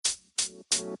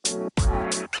Am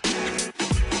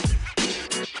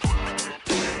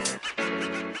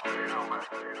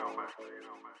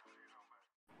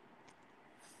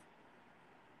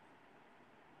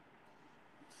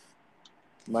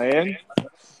I in?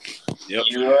 Yep.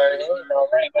 You are in. All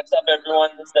right. What's up, everyone?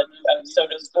 This is a new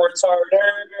episode of Sports Harder.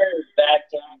 Back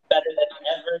better than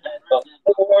ever than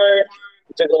before.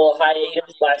 We took a little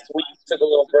hiatus last week, took a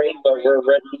little break, but we're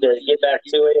ready to get back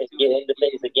to it and get into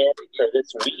things again for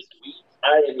this week.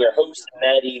 I am your host,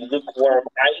 Maddie Lukewarm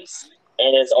Ice.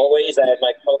 And as always, I have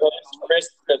my co-host, Chris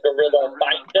the Gorilla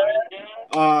Binder.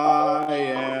 I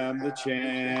am the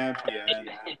champion.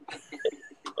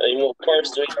 And of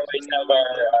course, we always have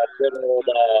our good old,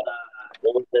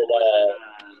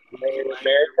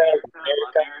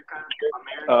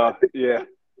 America? Yeah.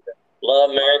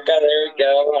 Love America. There we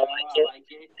go. I like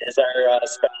it. It's our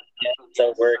special guest,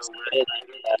 so we're excited.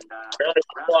 Round of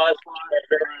applause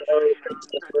for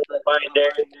the Binder,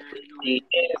 the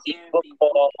fantasy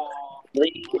football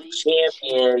league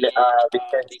champion,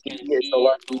 because he is the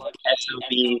lucky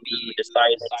SOB who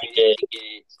decided to get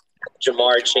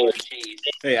Jamar Chase.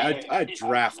 Hey, I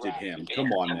drafted him.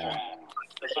 Come on now.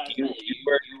 You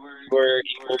were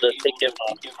able to pick him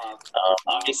up.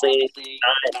 Obviously,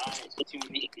 not too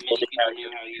many people to count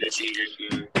him this year,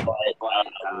 but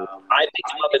I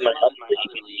picked him up in my other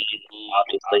league.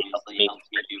 Obviously, helped me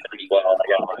do pretty well. I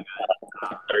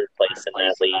got third place in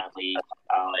that league.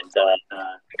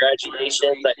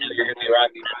 Congratulations! I know you're going to be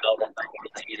rocking that belt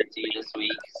this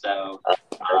week. So,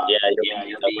 you'll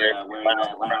be wearing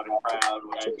that loud and proud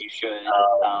as you should.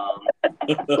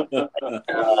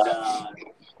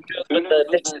 But the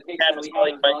picks that we have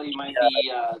might be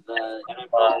the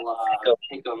NFL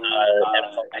pick'em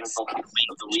NFL picks of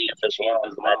the week as well.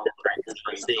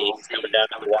 That's coming down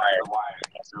to the wire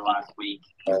after last week.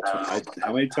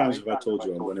 How many times have I told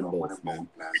you I'm winning both, man?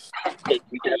 You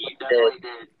definitely did.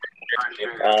 You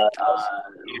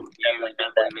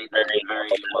definitely made that very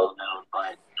well known.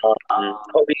 But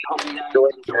hope you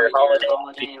enjoyed your holiday.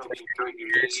 Hope you enjoyed your New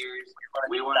Year's.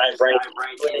 We want to dive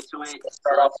right into it.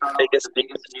 Start off with the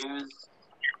biggest news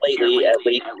lately, at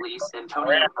least.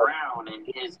 Antonio Brown and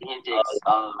his antics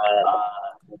of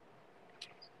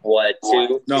what,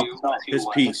 two? No, his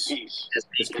piece.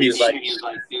 His piece. Like,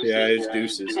 yeah, his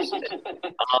deuces.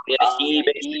 He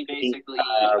basically,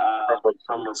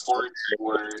 from reports,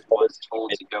 was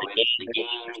told to go into the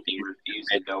game. He refused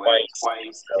to go in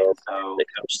twice. So the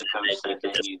coach said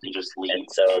that you can just leave. And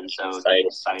so they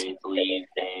decided to leave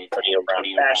in Antonio Brown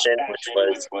fashion,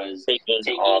 which was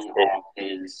taking off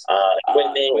his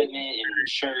equipment and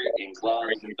shirt and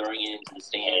gloves and throwing it into the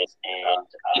stands and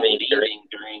leaving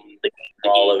during the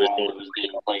ball it was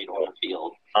being played on the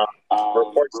field.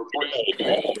 Reports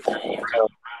today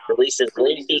releases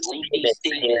lengthy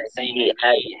statement saying he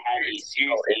had a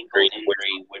serious ankle injury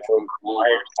which will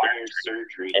require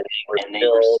surgery, and they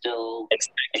were still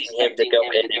expecting him to go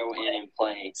in and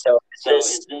play. So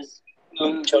is this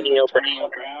Antonio Brown, or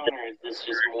is this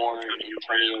just more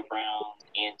Antonio Brown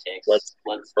antics? Let's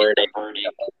get the verdict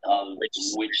of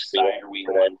which side are we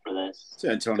on for this. It's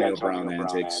Antonio Brown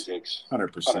antics,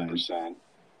 100%.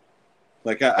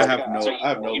 Like I have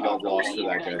no love lost for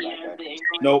that guy.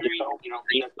 Nope.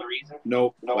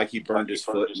 Nope. Like he burned his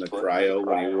foot in the cryo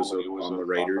when he was on the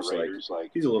Raiders.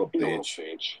 Like he's a little bitch.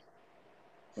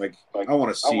 Like I want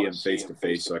to see him face to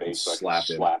face so I can slap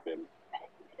him.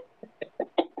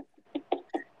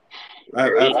 I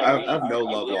have no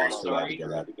love lost for that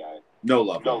guy. No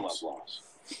love lost.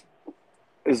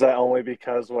 Is that only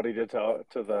because what he did to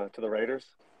the Raiders?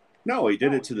 No, he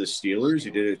did it to the Steelers.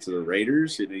 He did it to the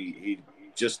Raiders, and he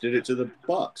just did it to the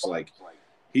Bucks. Like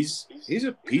he's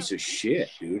a piece of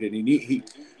shit, dude. And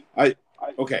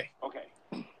okay.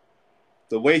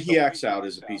 The way he acts out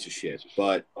is a piece of shit,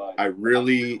 but I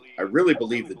really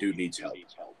believe the dude needs help.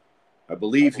 I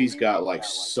believe he's got like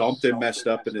something messed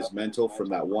up in his mental from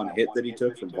that one hit that he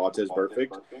took from Vontaze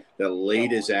Burfict that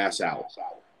laid his ass out,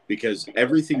 because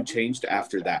everything changed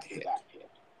after that hit.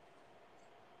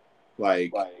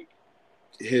 Like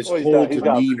his whole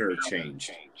demeanor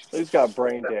changed. He's got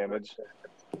brain damage.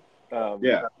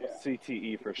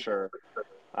 CTE for sure.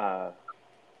 I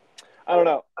don't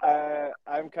know.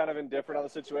 I'm kind of indifferent on the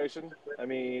situation. I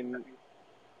mean,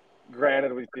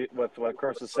 granted, with what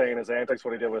Chris is saying, his antics,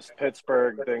 what he did was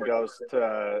Pittsburgh, then goes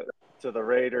to the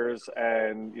Raiders,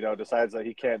 and decides that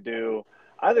he can't do.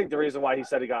 I think the reason why he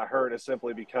said he got hurt is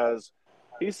simply because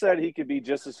he said he could be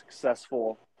just as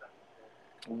successful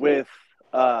with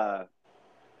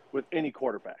any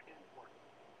quarterback.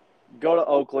 Go to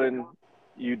Oakland,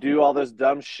 you do all this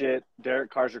dumb shit.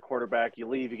 Derek Carr's your quarterback. You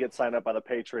leave, you get signed up by the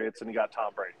Patriots, and you got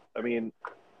Tom Brady. I mean,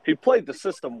 He played the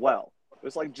system well. It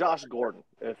was like Josh Gordon,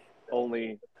 if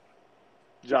only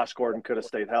Josh Gordon could have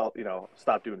stayed healthy,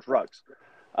 stopped doing drugs.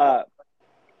 I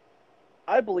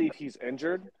believe he's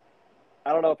injured.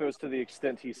 I don't know if it was to the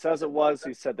extent he says it was.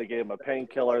 He said they gave him a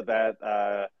painkiller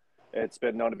that it's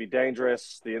been known to be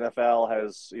dangerous. The NFL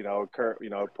has,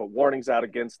 put warnings out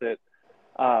against it.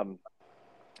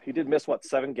 He did miss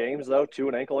 7 games though, to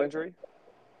an ankle injury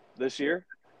this year.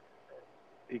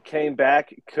 He came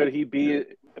back. Could he be?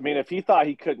 I mean, if he thought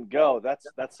he couldn't go,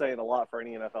 that's saying a lot for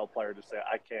any NFL player to say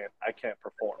I can't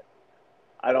perform.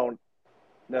 I don't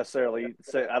necessarily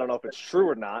say, I don't know if it's true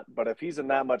or not, but if he's in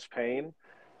that much pain,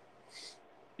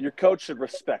 your coach should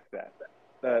respect that.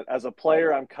 That as a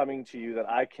player, I'm coming to you that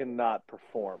I cannot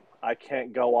perform. I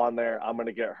can't go on there. I'm going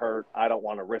to get hurt. I don't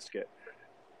want to risk it.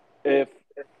 If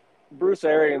Bruce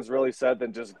Arians really said,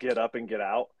 then just get up and get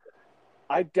out,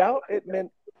 I doubt it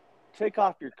meant take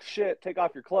off your shit, take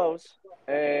off your clothes,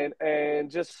 and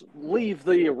just leave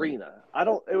the arena.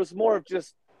 It was more of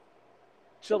just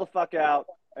chill the fuck out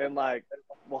and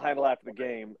we'll handle after the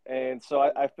game. And so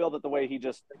I feel that the way he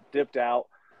just dipped out,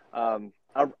 I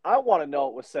want to know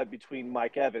what was said between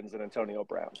Mike Evans and Antonio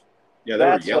Brown. Yeah, they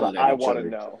were yelling at each other. I want to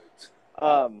know.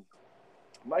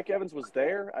 Mike Evans was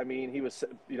there. I mean, he was,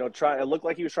 trying. It looked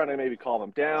like he was trying to maybe calm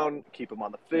him down, keep him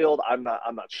on the field. I'm not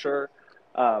sure.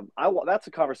 That's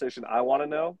a conversation I want to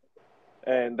know,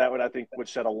 and that I think would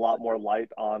shed a lot more light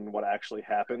on what actually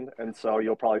happened. And so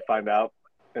you'll probably find out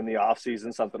in the off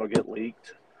season something will get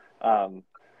leaked. I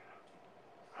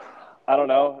don't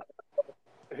know.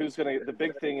 The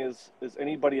big thing is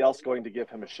anybody else going to give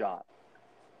him a shot?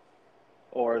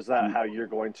 Or is that how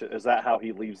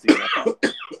he leaves the NFL?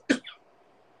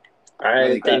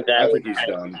 I think he's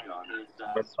done.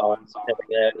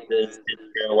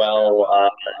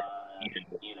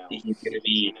 He's going to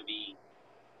be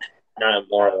not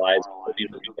immortalized, but he's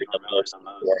going to be the most for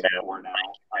now.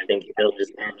 I think he'll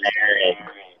just end there, and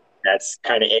that's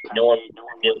kind of it. No one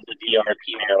deals with the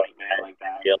PR like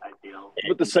that.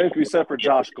 But the same can be said for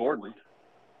Josh Gordon.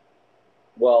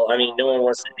 Well, I mean, no one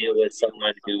wants to deal with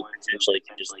someone who potentially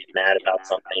can just get mad about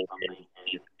something and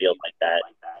he feels like that.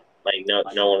 No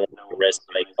one wants to risk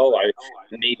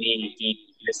maybe he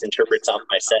misinterprets something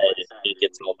I said and he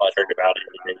gets all butthurt about it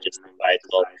and then just decides,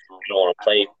 well, I don't want to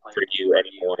play for you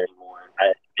anymore.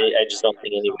 I just don't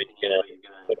think anybody's gonna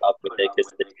put up with it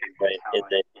because the talent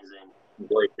isn't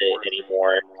worth it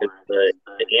anymore because the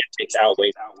antics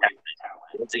outweigh the talent.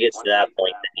 Once it gets to that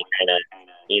point, then you kind of,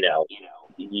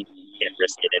 you can't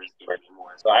risk it anymore.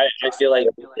 So I feel like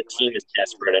the team is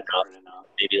desperate enough,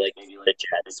 maybe like the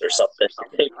Jets or something.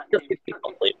 They really the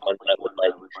only one that would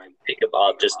pick him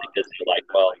up just because they're like,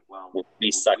 well,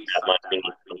 we suck that much, we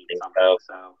need something. So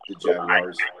the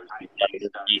Jaguars. Do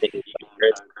you think he's done,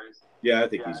 Chris? Yeah, I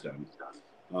think he's done.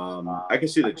 I can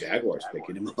see the Jaguars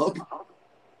picking him up.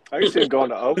 I can see him going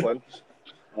to Oakland.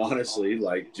 Honestly,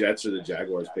 Jets or the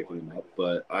Jaguars picking him up,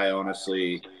 but I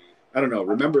don't know.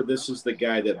 Remember, this is the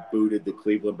guy that booted the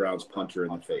Cleveland Browns punter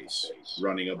in the face,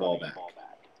 running a ball back.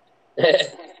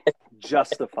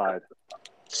 Justified.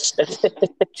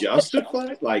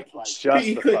 Justified?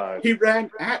 Justified. He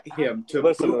ran at him to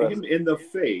boot him in the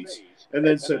face and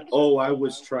then said, "Oh, I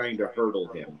was trying to hurdle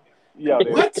him." Yeah,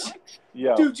 dude. What?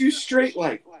 Yeah. Dude, you straight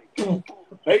right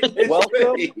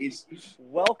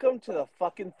Welcome to the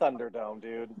fucking Thunderdome,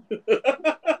 dude.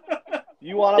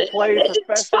 You want to play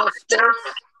professional sports?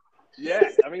 Yeah,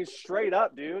 I mean, straight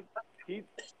up, dude. He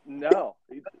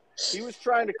was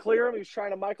trying to clear him. He was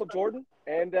trying to Michael Jordan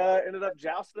and ended up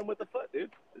jousting him with the foot,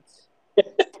 dude. It's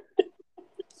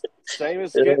same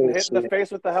as getting hit in the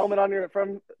face with the helmet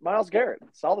from Myles Garrett.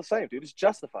 It's all the same, dude. It's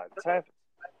justified. It's happening.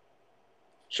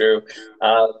 True.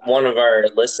 One of our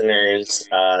listeners,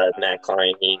 Matt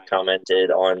Klein, he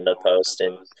commented on the post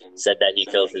and said that he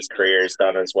feels his career is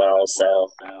done as well.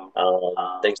 So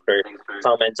thanks for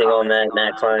commenting on that,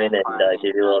 Matt Klein, and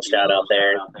give you a little shout out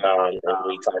there. And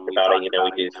we talked about it.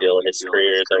 We do feel his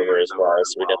career is over as well.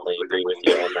 So we definitely agree with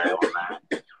you on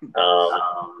that.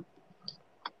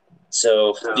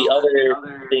 So the other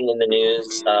thing in the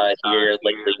news here,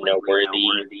 lately noteworthy,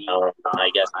 I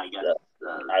guess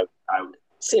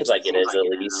seems like it is at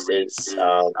least, is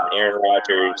Aaron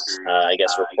Rodgers, I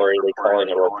guess, reportedly calling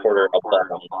a reporter a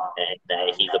bum.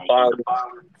 And he's a bum.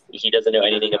 He doesn't know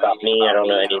anything about me. I don't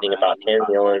know anything about him.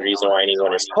 The only reason why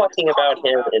anyone is talking about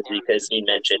him is because he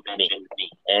mentioned me.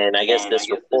 And I guess this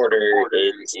reporter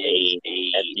is a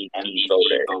MVP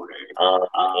voter.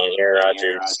 And Aaron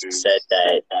Rodgers said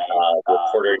that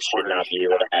reporters should not be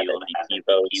able to have MVP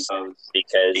votes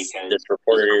because this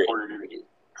reporter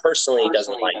personally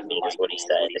doesn't like me, is what he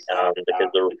said, because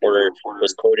the reporter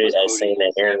was quoted as saying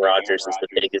that Aaron Rodgers is the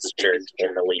biggest jerk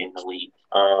in the league,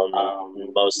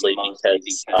 mostly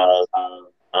because of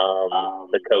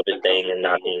the COVID thing and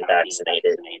not being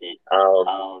vaccinated.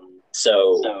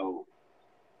 So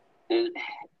is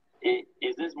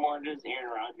this more just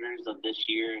Aaron Rodgers of this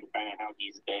year and kind of how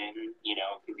he's been,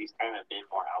 because he's kind of been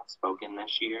more outspoken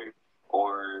this year,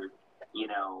 or,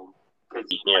 because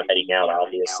heading out,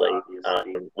 obviously,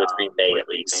 with Green Bay at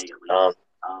least.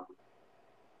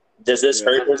 Does this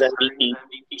hurt his MVP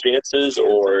chances,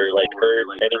 or hurt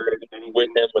anything with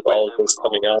him with all of this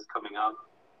coming up?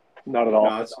 Not at all.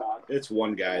 No, it's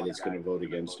one guy that's going to vote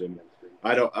against him.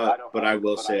 I don't, but I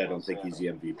will say I don't think he's the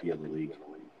MVP of the league.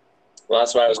 Well,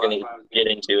 that's what I was going to get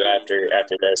into after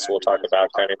this. We'll talk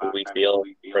about kind of who we feel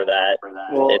for that.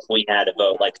 Well, if we had to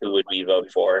vote, who would we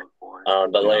vote for?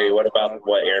 But Larry, what about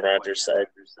what Aaron Rodgers said?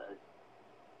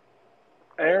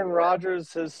 Aaron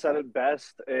Rodgers has said it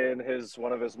best in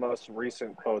one of his most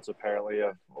recent quotes, apparently,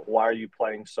 of "Why are you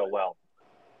playing so well?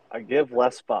 I give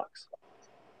less fucks."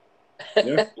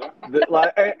 Yeah.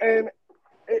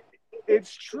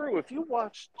 It's true. If you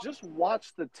watch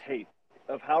the tape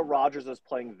of how Rodgers is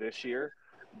playing this year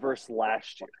versus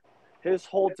last year, his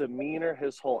whole demeanor,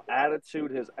 his whole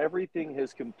attitude, his everything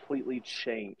has completely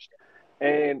changed.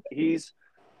 And he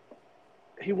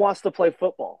wants to play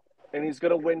football, and he's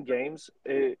going to win games.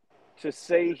 To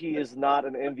say he is not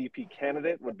an MVP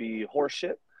candidate would be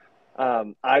horseshit.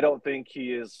 I don't think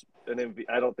he is an MVP.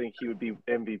 I don't think he would be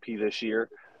MVP this year.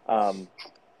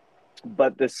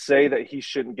 But to say that he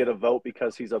shouldn't get a vote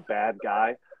because he's a bad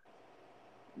guy,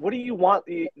 what do you want?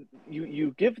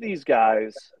 You give these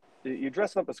guys, you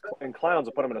dress them up in clowns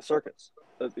and put them in a circus.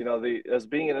 As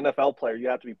being an NFL player, you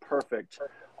have to be perfect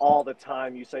all the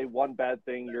time. You say one bad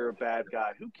thing, you're a bad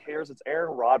guy. Who cares? It's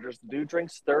Aaron Rodgers. The dude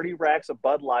drinks 30 racks of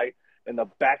Bud Light in the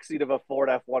backseat of a Ford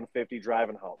F-150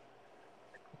 driving home.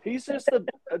 He's just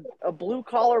a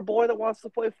blue-collar boy that wants to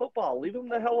play football. Leave him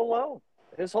the hell alone.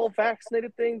 His whole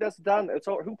vaccinated thing, that's done. It's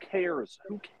over. Who cares?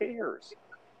 Who cares?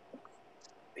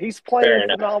 He's playing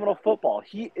phenomenal football.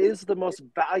 He is the most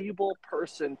valuable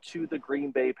person to the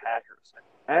Green Bay Packers.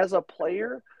 As a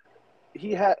player,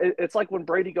 it's like when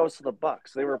Brady goes to the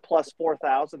Bucs. They were plus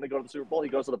 4,000. They go to the Super Bowl. He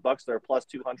goes to the Bucs. They're plus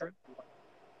 200.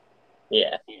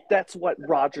 Yeah. That's what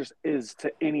Rodgers is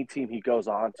to any team he goes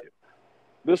on to.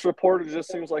 This reporter just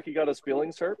seems like he got his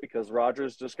feelings hurt because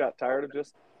Rodgers just got tired of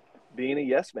just being a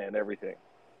yes man, everything.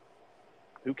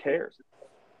 Who cares?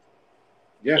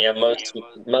 Yeah, most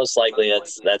likely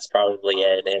that's probably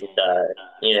it. And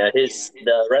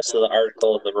the rest of the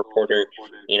article, the reporter,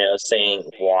 saying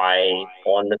why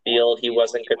on the field he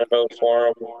wasn't going to vote for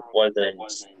him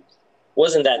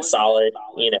wasn't that solid.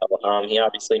 He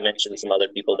obviously mentioned some other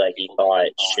people that he thought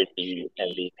should be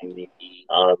MVP.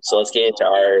 So let's get into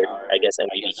our,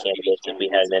 MVP candidates. If we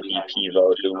had an MVP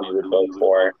vote, who we would vote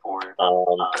for.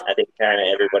 I think kind of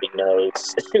everybody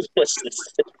knows who listens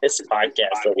to this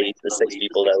podcast, at least the 6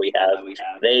 people that we have.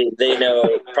 They know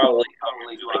probably who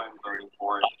I'm voting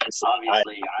for. Obviously, I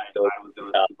would go with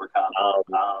Cooper Kupp.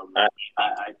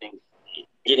 I think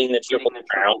getting the triple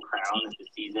crown if the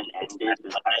season ended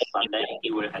this past Sunday,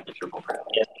 he would have had the triple crown.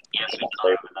 Yes, we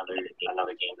still have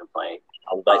another game to play.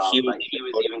 But he was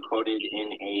even quoted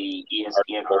in a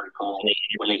ESPN article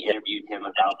when they interviewed him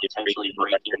about potentially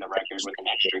breaking the record with an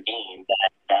extra game.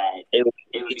 That it would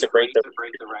be to break the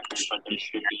record, but there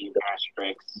should be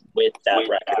asterisks with that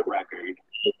record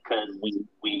because we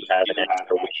have an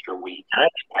extra week. I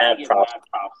give props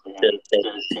to him to say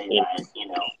that,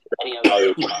 any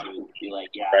other team would be like,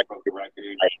 yeah, I broke the record.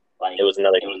 It was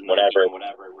another game, whatever. We're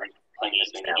playing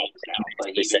this many games now. But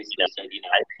he basically said,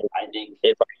 I think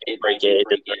if I break it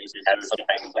deserves to have some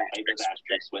type of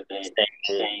asterisk with it,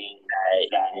 saying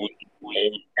that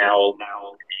we now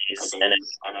NFL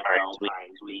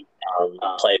times we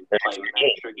play with an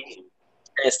extra game.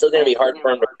 And it's still going to be hard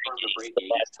for him to break it. He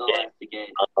still has to get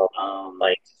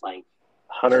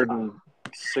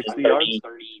 160 yards.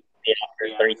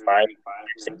 35 yards,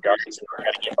 and we're going to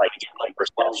get 12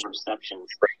 receptions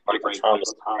to break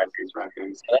Thomas'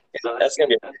 records. So that's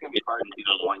going to be hard to do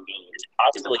in one game.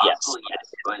 Possibly, yes,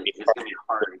 but it's going to be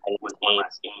hard with one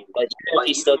last game. But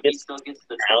he still gets the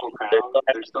triple crown.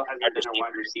 There still hasn't been a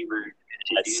wide receiver to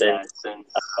do that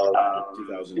since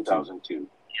 2002.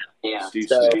 Yeah, Steve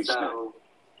Smith.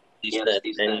 And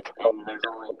there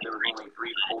were only 3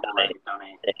 people that have done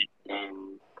it.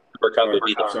 And Cooper Kupp would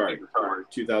be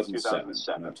 2007,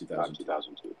 not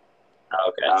 2002.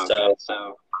 Okay,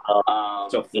 so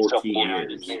 14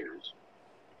 years.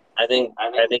 the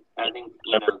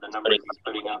numbers he's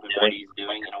putting up and what he's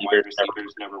doing and a wide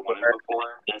receiver's never won it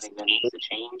before. I think that needs to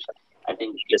change. I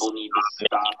think people need to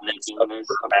stop making this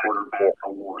a quarterback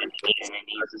award, and it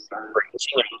needs to start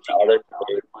branching out to other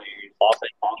players,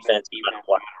 offense, defense, even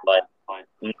but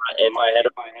if I had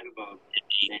a vote,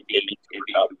 it'd be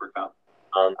Cooper Kupp.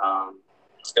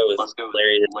 Let's go with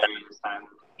Larry this time.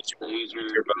 Who's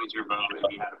your vote if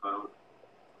you had a vote?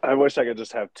 I wish I could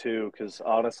just have two, because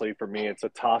honestly, for me, it's a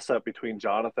toss-up between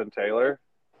Jonathan Taylor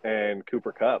and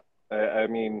Cooper Kupp. I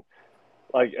mean,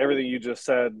 like everything you just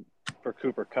said for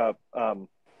Cooper Kupp.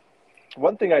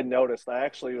 One thing I noticed, I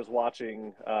actually was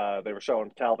watching, they were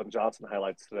showing Calvin Johnson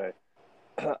highlights today.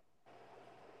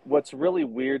 What's really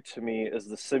weird to me is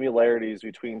the similarities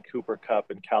between Cooper Kupp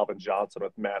and Calvin Johnson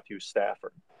with Matthew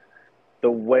Stafford.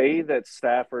 The way that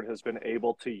Stafford has been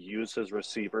able to use his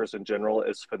receivers in general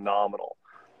is phenomenal.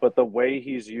 But the way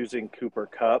he's using Cooper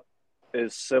Kupp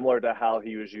is similar to how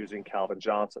he was using Calvin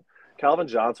Johnson. Calvin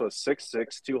Johnson was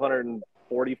 6'6",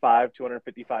 245,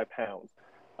 255 pounds.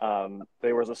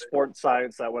 There was a sports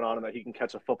science that went on and that he can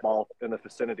catch a football in the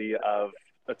vicinity of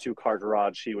a two-car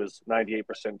garage. He was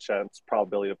 98% chance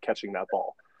probability of catching that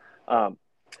ball.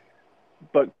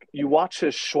 But you watch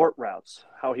his short routes,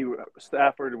 how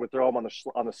Stafford would throw him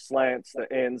on the slants,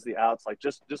 the ends, the outs, like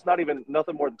just nothing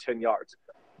more than 10 yards.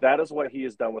 That is what he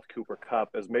has done with Cooper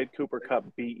Kupp, has made Cooper Kupp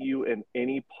beat you in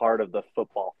any part of the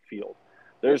football field.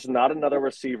 There's not another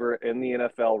receiver in the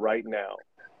NFL right now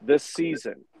this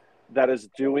season that is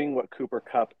doing what Cooper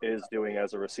Kupp is doing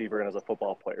as a receiver and as a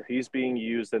football player. He's being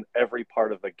used in every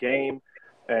part of the game,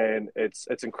 and it's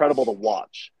incredible to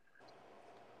watch.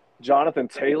 Jonathan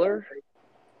Taylor,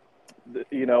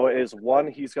 is one,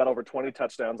 he's got over 20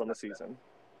 touchdowns on the season.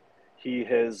 He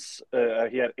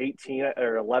had 18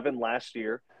 or 11 last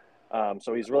year.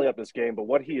 So he's really up this game. But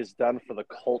what he has done for the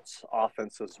Colts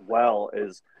offense as well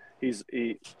is he's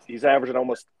averaging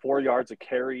almost 4 yards a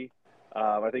carry.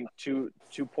 I think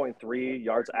 2.3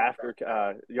 yards after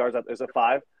yards. Is it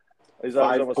 5? He's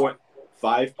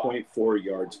 5.4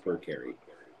 yards per carry.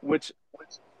 Which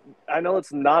I know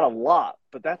it's not a lot,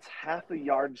 but that's half the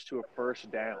yards to a first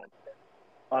down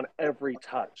on every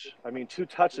touch. I mean, 2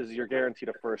 touches, you're guaranteed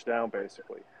a first down,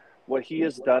 basically. What he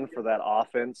has done for that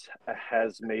offense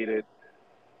has made it,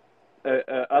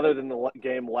 other than the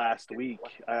game last week,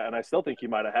 and I still think he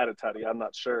might have had it, Teddy, I'm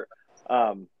not sure.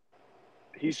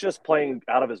 He's just playing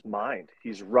out of his mind.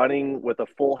 He's running with a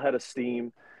full head of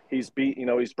steam. He's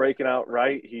breaking out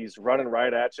right. He's running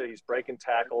right at you. He's breaking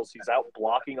tackles. He's out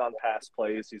blocking on pass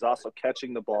plays. He's also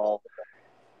catching the ball.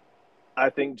 I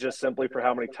think just simply for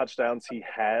how many touchdowns he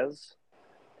has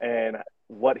and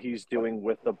what he's doing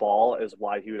with the ball is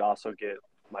why he would also get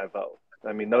my vote.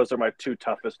 I mean, those are my 2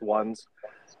 toughest ones,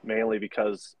 mainly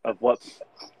because of what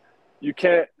you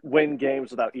can't win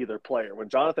games without either player. When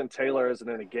Jonathan Taylor isn't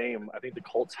in a game, I think the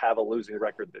Colts have a losing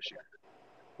record this year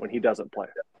when he doesn't play.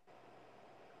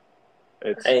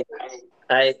 I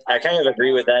kind of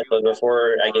agree with that, but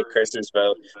before I get Chris's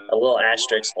vote, a little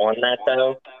asterisk on that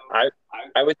though.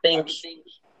 I would think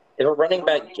if a running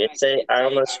back gets it, I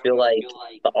almost feel like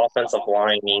the offensive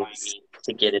line needs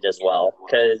to get it as well,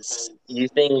 because you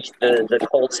think the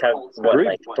Colts have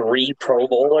like 3 Pro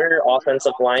Bowler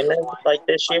offensive linemen like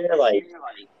this year, like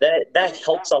that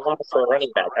helps a lot for a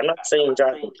running back. I'm not saying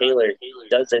Jonathan Taylor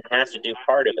doesn't have to do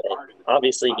part of it.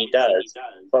 Obviously he does,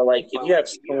 but like if you have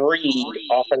 3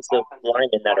 offensive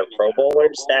linemen that are Pro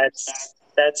Bowlers,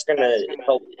 that's going to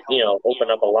help,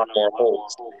 open up a lot more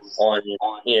holes on,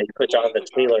 you put Jonathan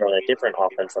Taylor on a different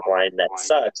offensive line that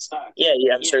sucks. Yeah,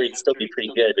 I'm sure he'd still be pretty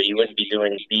good, but he wouldn't be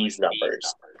doing these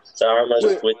numbers. So I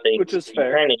almost would think you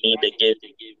kind of need to give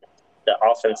the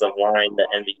offensive line the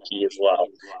MVP as well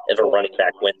if a running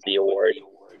back wins the award.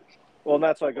 Well, and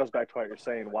that's why it goes back to what you're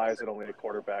saying. Why is it only a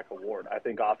quarterback award? I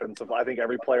think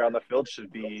every player on the field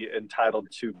should be entitled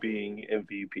to being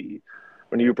MVP.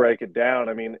 When you break it down,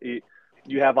 I mean,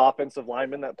 you have offensive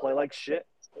linemen that play like shit.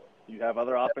 You have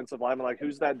other offensive linemen like,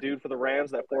 who's that dude for the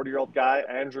Rams, that 40-year-old guy,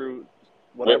 Andrew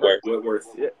whatever? Whitworth.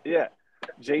 Yeah.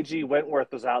 J.G.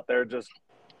 Wentworth was out there just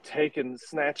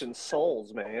snatching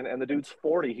souls, man, and the dude's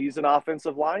 40. He's an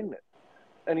offensive lineman,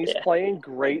 and he's playing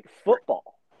great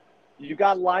football. You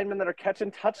got linemen that are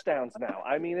catching touchdowns now.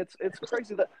 I mean, it's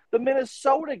crazy. The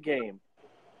Minnesota game,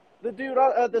 the dude,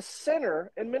 the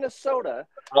center in Minnesota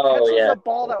catches a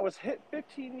ball that was hit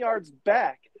 15 yards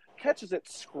back, catches it,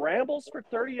 scrambles for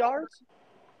 30 yards,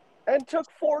 and took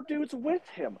 4 dudes with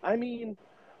him. I mean,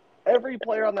 every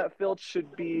player on that field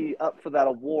should be up for that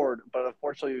award, but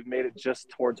unfortunately we've made it just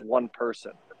towards one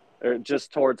person, or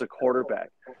just towards a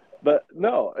quarterback. But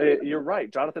no, you're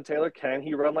right. Jonathan Taylor, can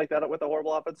he run like that with a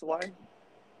horrible offensive line?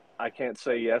 I can't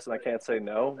say yes and I can't say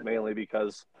no, mainly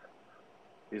because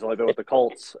he's only been with the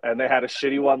Colts, and they had a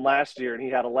shitty one last year, and he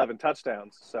had 11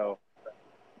 touchdowns. So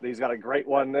he's got a great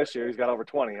one this year. He's got over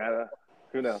 20.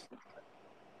 Who knows?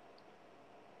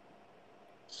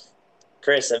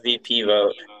 Chris, MVP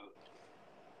vote.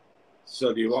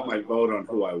 So do you want my vote on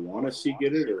who I want to see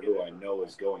get it or who I know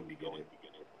is going to get it?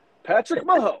 Patrick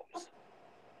Mahomes.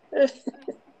 Yeah,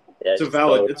 It's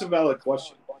a valid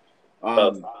question.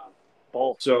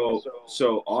 Both.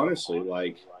 So honestly,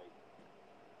 like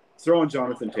throwing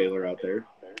Jonathan Taylor out there,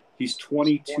 he's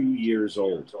 22 years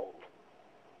old.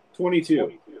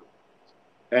 22.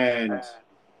 And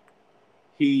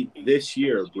he this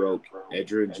year broke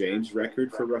Edgerrin James'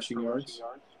 record for rushing yards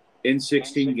in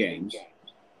 16 games.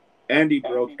 And he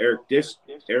broke Eric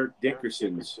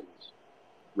Dickerson's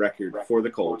record for the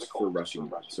Colts for rushing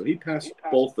yards. So he passed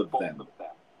both of them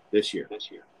this year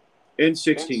in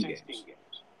 16 games.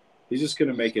 He's just going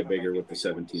to make it bigger with the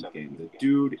 17th game. The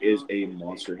dude is a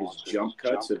monster. His jump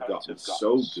cuts have gotten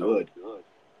so good.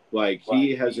 Like,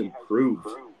 he has improved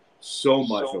so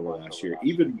much over last year,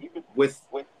 even with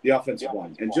the offensive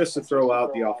line. And just to throw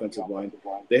out the offensive line,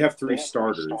 they have 3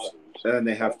 starters, and then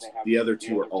they have the other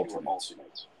 2 are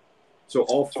alternates. So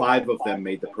all 5 of them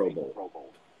made the Pro Bowl.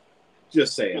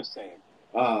 Just saying.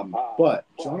 But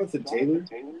Jonathan Taylor,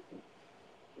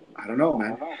 I don't know,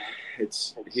 man.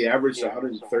 He averaged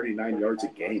 139 yards a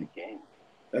game.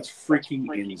 That's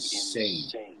freaking insane.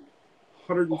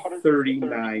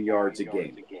 139 yards a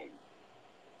game.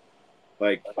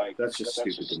 Like, that's just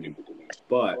stupid to me.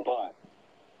 But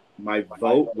my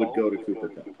vote would go to Cooper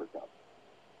Kupp.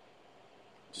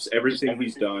 Just everything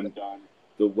he's done,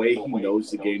 the way he knows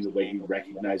the game, the way he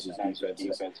recognizes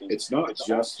defenses. It's not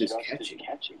just his catching.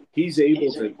 He's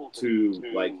able to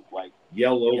like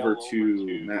yell over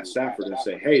to Matt Stafford and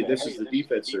say, "Hey, this is the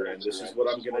defense they're in. This is what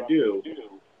I'm going to do.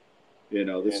 You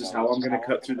know, this is how I'm going to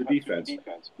cut through the defense."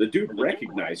 The dude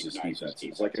recognizes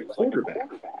defenses like a quarterback.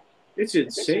 It's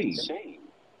insane.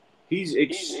 He's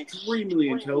extremely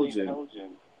intelligent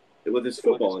with his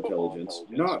football intelligence.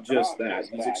 Not just that,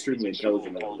 he's extremely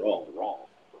intelligent overall.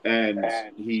 And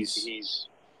he's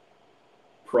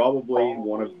probably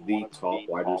one of the top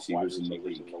wide receivers in the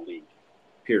league.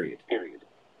 Period.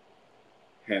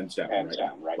 Hands down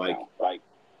right now. Like,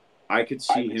 I could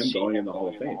see him going in the Hall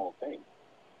of Fame.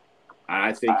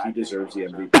 I think he deserves the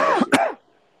MVP this year.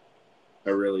 I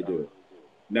really do.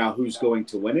 Now, who's going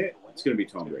to win it? It's going to be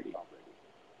Tom Brady.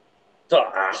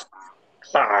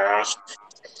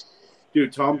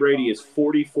 Dude, Tom Brady is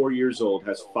 44 years old,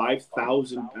 has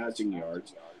 5,000 passing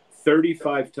yards,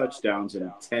 35 touchdowns,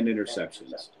 and 10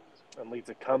 interceptions. And leads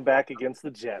a comeback against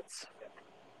the Jets.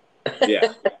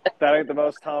 Yeah. That ain't the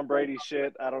most Tom Brady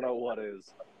shit. I don't know what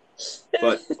is.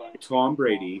 But Tom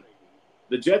Brady,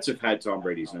 the Jets have had Tom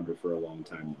Brady's number for a long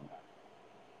time now.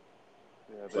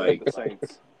 Yeah, like the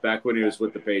Saints. Back when he was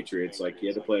with the Patriots, like he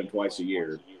had to play him twice a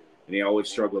year, and he always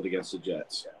struggled against the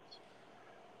Jets.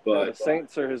 But the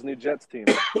Saints are his new Jets team.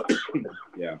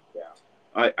 Yeah.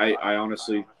 I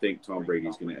honestly think Tom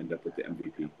Brady's going to end up with the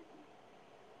MVP.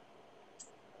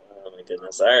 Oh my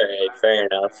goodness! All right, fair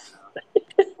enough.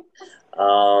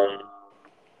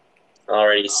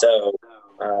 Alrighty, so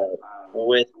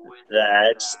with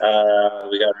that,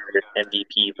 we got our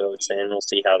MVP votes in. We'll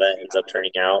see how that ends up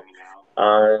turning out.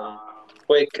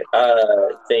 Quick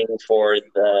thing for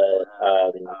the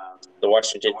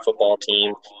Washington football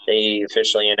team. They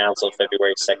officially announced on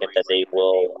February 2nd that they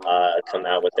will come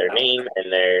out with their name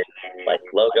and their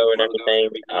logo and everything.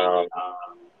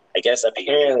 I guess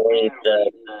apparently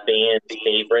the fan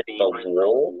favorite, the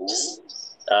Wolves,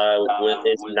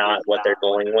 is not what they're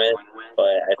going with. But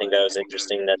I think that was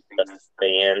interesting that the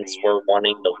fans were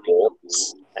wanting the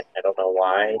Wolves. I don't know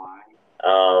why.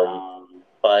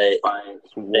 But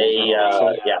they,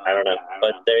 I don't know.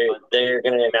 But they're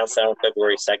going to announce that on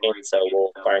February 2nd, so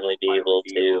we'll finally be able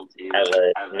to have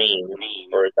a name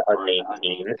for the unnamed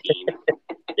team.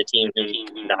 The team who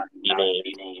cannot be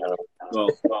named. Well,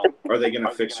 are they going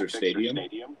to fix their stadium?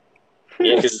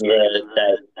 Yeah, because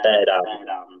that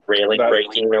railing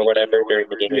breaking or whatever during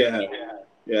the game.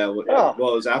 Yeah. Well, it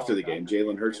was after the game.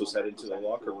 Jalen Hurts was headed to the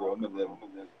locker room, and then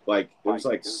there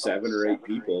was 7 or 8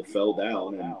 people fell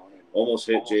down and almost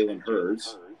hit Jalen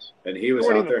Hurts, and he was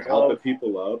out there helping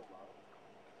people up.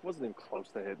 Wasn't even close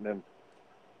to hitting him.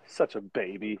 Such a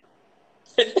baby.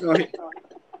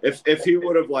 If he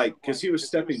would have because he was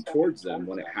stepping towards them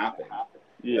when it happened,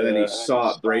 and then he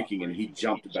saw it breaking and he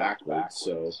jumped backwards.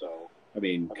 So I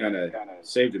mean, kind of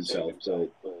saved himself.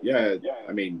 But yeah,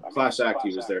 I mean, class act.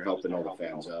 He was there helping all the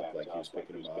fans up, like he was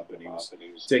picking them up, and he was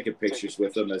taking pictures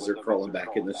with them as they're crawling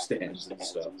back in the stands and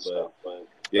stuff. But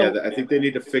yeah, I think they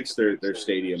need to fix their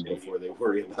stadium before they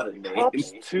worry about a name.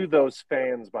 Props to those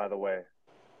fans, by the way.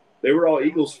 They were all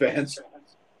Eagles fans.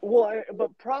 Well,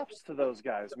 but props to those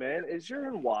guys, man. As you're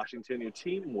in Washington, your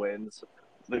team wins.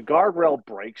 The guardrail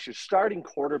breaks. Your starting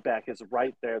quarterback is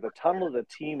right there. The tunnel of the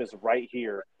team is right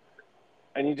here.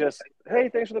 And you just, hey,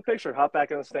 thanks for the picture. Hop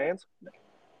back in the stands.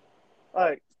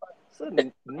 Like, it's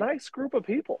a nice group of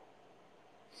people.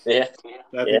 Yeah.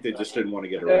 I think they just didn't want to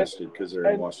get arrested because they're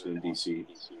in Washington, D.C.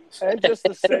 And just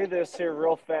to say this here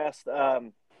real fast,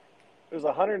 there's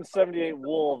 178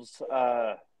 wolves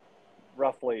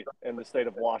roughly in the state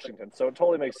of Washington. So it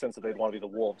totally makes sense that they'd want to be the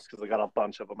Wolves because they got a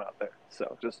bunch of them out there.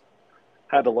 So just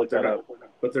had to look that up.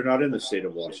 But they're not in the state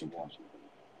of Washington.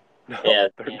 No, yeah,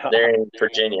 they're in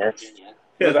Virginia.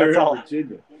 Yeah, they're in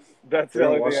Virginia. That's the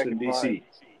only Washington, D.C.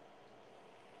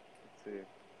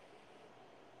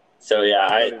 So yeah,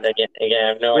 I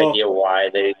have no idea why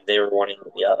they were wanting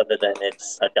other than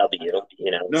it's a W,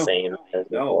 same as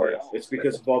before. It's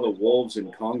because of all the wolves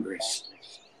in Congress.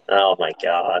 Oh my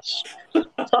gosh. For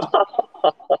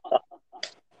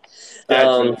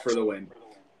the win.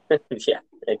 Yeah,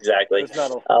 exactly.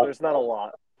 There's not a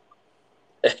lot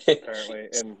apparently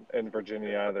in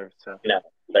Virginia either. So. No,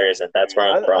 there isn't. That's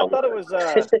where I'm from. I thought it was.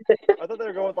 I thought they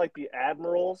were going with like the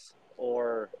Admirals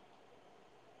or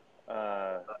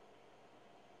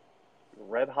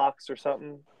Red Hawks or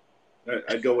something.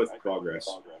 I'd go with Progress.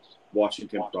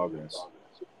 Washington Progress.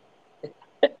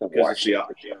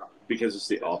 Because it's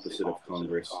the opposite of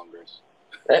Congress.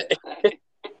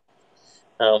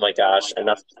 Oh my gosh!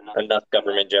 Enough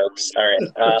government jokes. All right.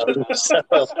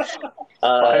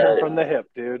 Fire from the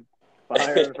hip, dude.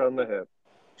 Fire from the hip.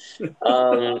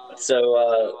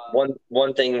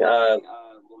 One thing we'll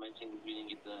mention, we didn't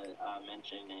get to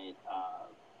mention it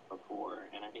before,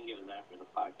 and I think it was after the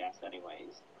podcast,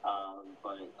 anyways.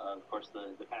 But of course,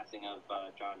 the passing of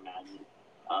John Madden.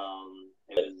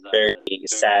 It was very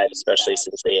sad, especially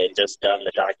since they had just done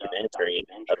the documentary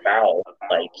about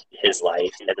like his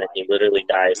life, and then he literally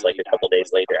dies like a couple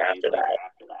days later after that.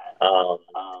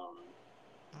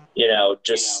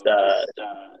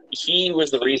 He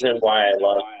was the reason why I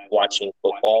loved watching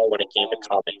football when it came to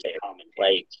commentary.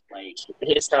 Like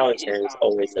his commentary is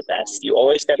always the best. You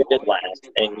always got a good laugh,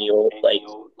 and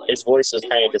his voice was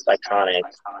kind of just iconic.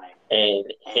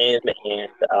 And him and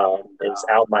is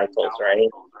Al Michaels, right?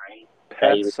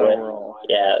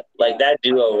 Yeah, like that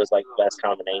duo was like the best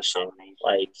combination.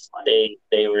 Like they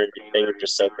were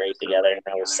just so great together, and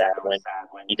I was sad when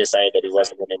he decided that he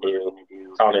wasn't going to do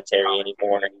commentary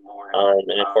anymore.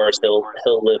 And of course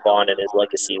he'll live on in his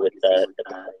legacy with the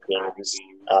games.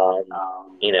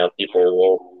 People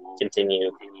will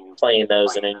continue playing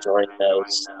those and enjoying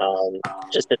those.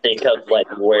 Just to think of like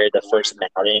where the first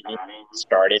Madden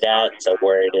started at, so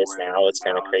where it is now, it's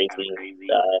kind of crazy.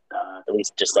 At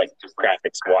least just like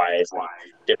graphics wise, and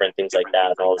different things like that,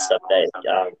 and all the stuff that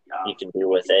you can do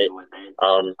with it.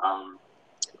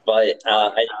 But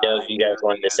I didn't know if you guys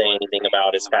wanted to say anything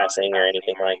about his passing or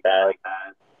anything like that.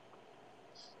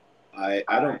 I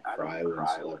don't cry when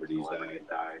celebrities die.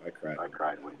 I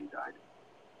cried when he died.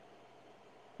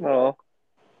 No,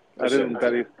 I didn't.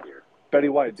 Betty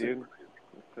White, dude.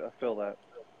 I feel that.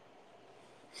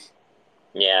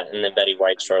 Yeah, and then Betty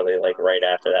White shortly, like right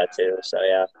after that too. So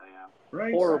yeah.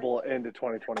 Right. Horrible end to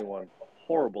 2021.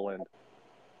 Horrible end.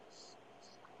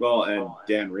 Well, and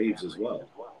Dan Reeves as well.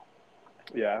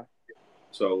 Yeah.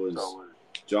 So it was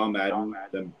John Madden,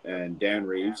 and Dan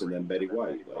Reeves, and then Betty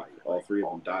White. Like all three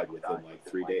of them died within like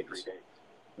 3 days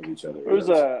of each other. There was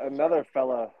another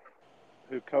fella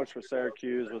who coached for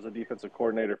Syracuse, was a defensive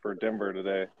coordinator for Denver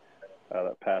today,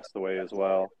 that passed away as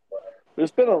well.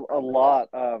 There's been a lot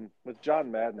with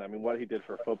John Madden. I mean, what he did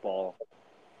for football.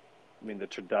 I mean, the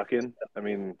turducken. I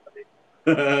mean,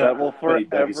 that will forever. He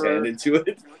dug his hand into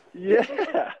it.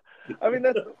 Yeah, I mean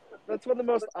that's one of the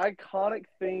most iconic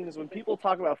things. When people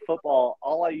talk about football,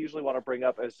 all I usually want to bring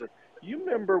up is just, you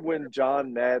remember when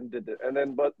John Madden did it, and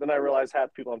then I realize half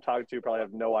the people I'm talking to probably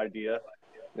have no idea.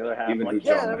 The other half, even like, who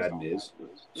John Madden is.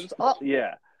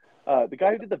 Yeah, the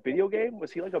guy who did the video game,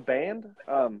 was he like a band?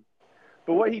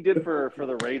 But what he did for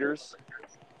the Raiders,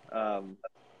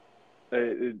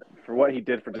 for what he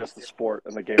did for just the sport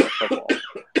and the game of football.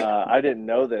 I didn't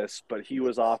know this, but he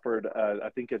was offered, I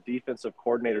think, a defensive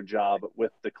coordinator job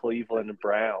with the Cleveland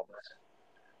Browns.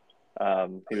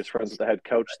 He was friends with the head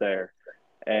coach there.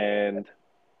 And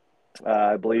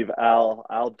I believe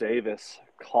Al Davis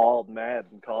called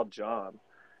John,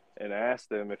 and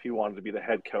asked him if he wanted to be the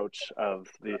head coach of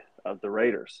the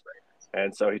Raiders,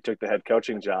 and so he took the head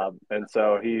coaching job. And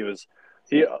so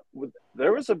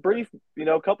there was a brief,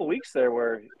 couple weeks there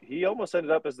where he almost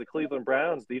ended up as the Cleveland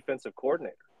Browns defensive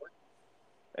coordinator.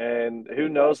 And who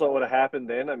knows what would have happened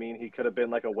then? I mean, he could have been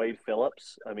like a Wade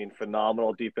Phillips. I mean,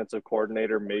 phenomenal defensive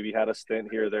coordinator, maybe had a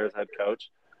stint here or there as head coach.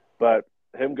 But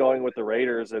him going with the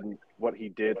Raiders and what he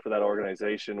did for that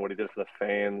organization, what he did for the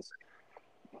fans,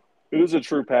 it was a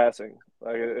true passing.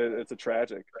 Like, it's a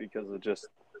tragic because of just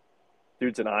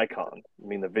dude's an icon. I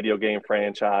mean, the video game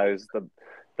franchise,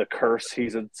 the curse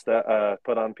he's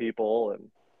put on people,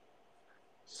 and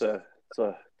it's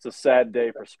a sad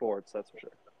day for sports, that's for sure.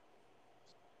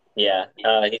 Yeah,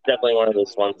 he's definitely one of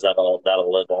those ones that'll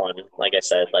live on. Like I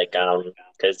said,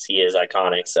 because he is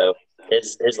iconic. So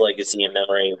his legacy and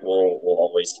memory will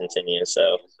always continue.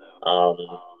 So,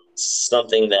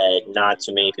 something that not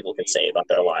too many people can say about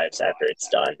their lives after it's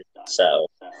done. So,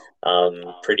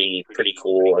 pretty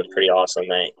cool and pretty awesome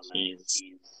that he's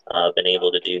been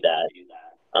able to do that.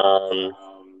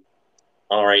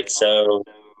 All right, so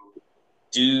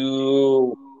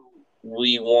do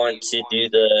we want to do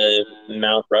the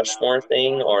Mount Rushmore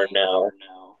thing or no?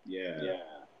 Yeah.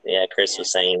 Yeah, Chris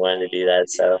was saying he wanted to do that.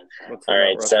 So, all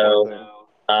right. So,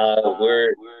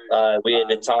 we had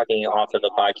been talking off of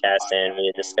the podcast, and we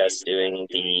had discussed doing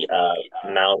the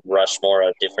Mount Rushmore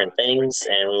of different things,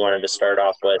 and we wanted to start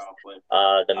off with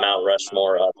the Mount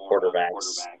Rushmore of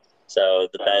quarterbacks. So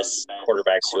the best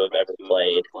quarterbacks who have ever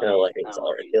played. He's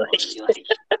already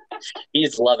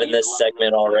he's loving this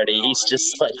segment already. He's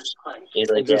just like,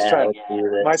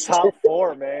 my top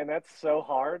 4, man. That's so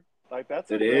hard. Like,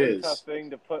 that's a really tough thing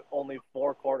to put only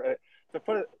 4 to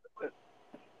put it.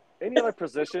 Any other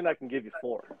position, I can give you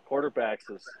 4. Quarterbacks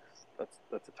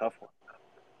that's a tough one.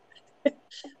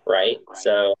 Right.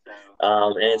 So,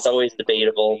 and it's always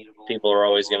debatable. People are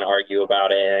always going to argue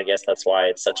about it, and I guess that's why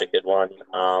it's such a good one.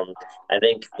 I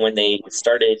think when they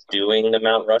started doing the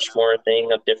Mount Rushmore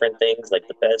thing of different things, like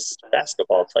the best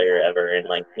basketball player ever, and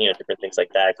different things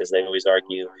like that, because they always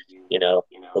argue,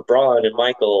 LeBron and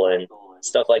Michael and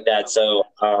stuff like that. So,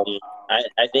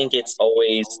 I think it's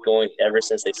always going ever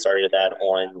since they started that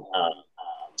on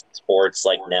sports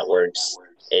like networks.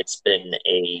 It's been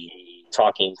a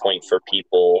talking point for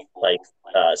people, like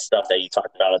stuff that you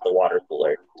talked about at the water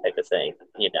cooler type of thing,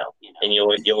 and you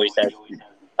always have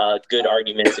good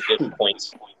arguments and good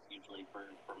points usually for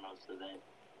most of it.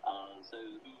 So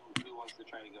who wants to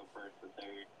try to go first with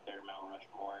their Mount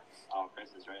Rushmore?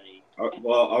 Chris is ready.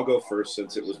 Well, I'll go first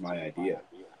since it was my idea.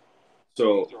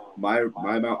 So my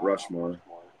Mount Rushmore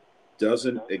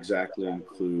doesn't exactly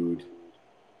include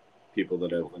people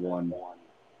that have won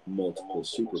multiple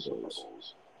Super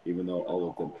Bowls, even though all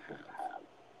of them have.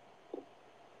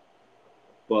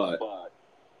 But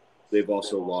they've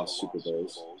also lost Super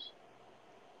Bowls.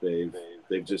 They've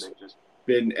just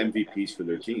been MVPs for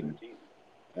their team.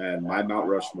 And my Mount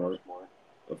Rushmore,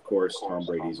 of course, Tom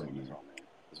Brady's on there.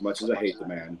 As much as I hate the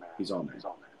man, he's on there.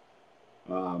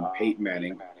 Peyton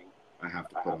Manning, I have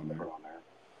to put on there.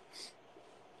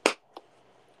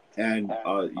 And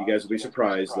you guys will be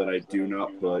surprised that I do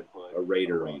not put a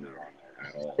Raider on there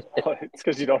at all. It's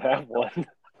because you don't have one.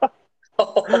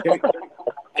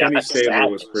 Kenny Stabler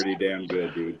was pretty damn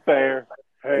good, dude. Fair.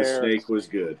 The snake was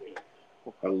good.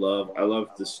 I love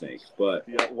the snake. But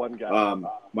one guy.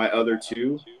 My other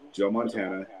 2, Joe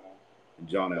Montana and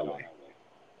John Elway.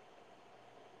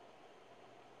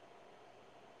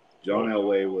 John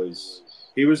Elway was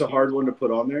a hard one to put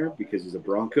on there because he's a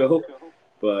Bronco.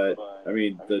 But, I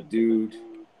mean, the dude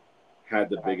had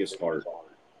the biggest heart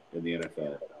in the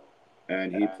NFL.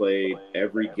 And he played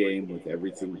every game with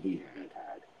everything he had.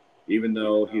 Even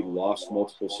though he lost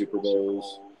multiple Super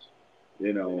Bowls,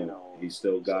 he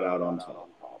still got out on top,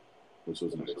 which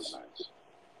was nice.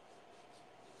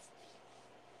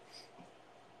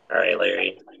 All right,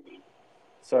 Larry.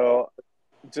 So,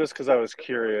 just because I was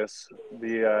curious,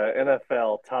 the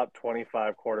NFL top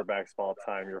 25 quarterbacks of all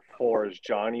time, your 4 is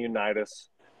Johnny Unitas,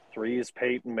 3 is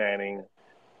Peyton Manning,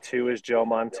 2 is Joe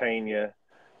Montana,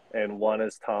 and 1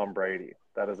 is Tom Brady.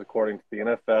 That is according to the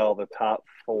NFL, the top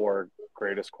 4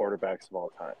 greatest quarterbacks of all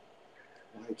time.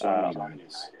 Why Johnny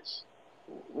Unitas?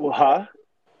 Huh?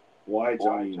 Why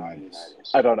Johnny Unitas?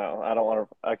 I don't know. I don't want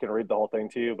to. I can read the whole thing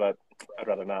to you, but I'd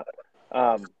rather not.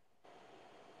 I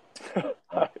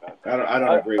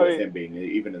don't agree with him being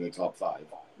even in the top 5.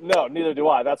 No, neither do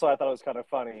I. That's why I thought it was kind of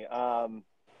funny.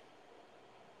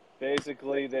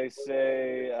 Basically, they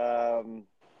say a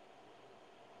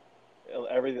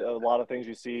lot of things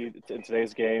you see in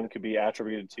today's game could be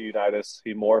attributed to Unitas.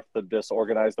 He morphed the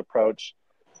disorganized approach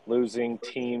losing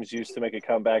teams used to make a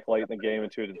comeback late in the game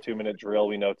into a 2-minute drill.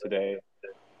 We know today.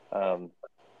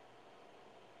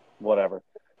 Whatever.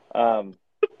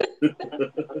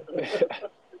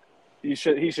 He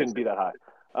shouldn't be that high.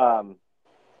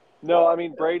 No, I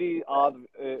mean Brady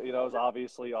is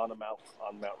obviously on Mount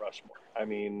Rushmore. I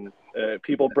mean,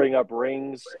 people bring up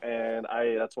rings, and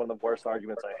that's one of the worst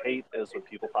arguments I hate is when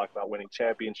people talk about winning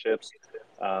championships.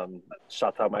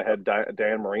 Shot out of my head,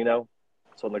 Dan Marino.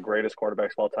 It's one of the greatest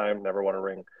quarterbacks of all time. Never won a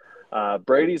ring.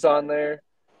 Brady's on there.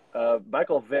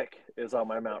 Michael Vick is on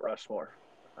my Mount Rushmore.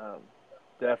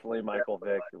 Definitely Michael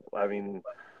Vick. I mean,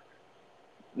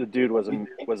 the dude was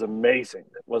amazing.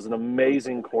 Was an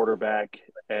amazing quarterback,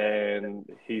 and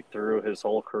he threw his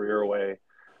whole career away.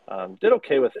 Did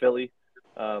okay with Philly,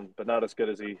 but not as good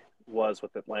as he was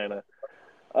with Atlanta.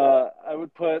 I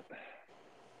would put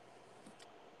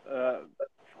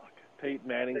Peyton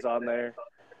Manning's on there,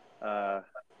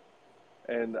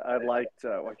 and I liked.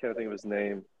 I can't think of his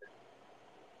name.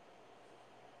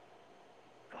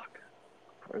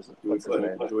 Do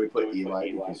we put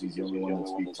Eli because he's the only one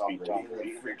that's beat Tom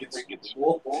Brady in the freaking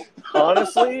Super Bowl?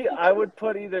 Honestly, I would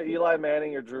put either Eli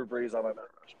Manning or Drew Brees on my Mount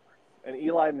Rushmore. And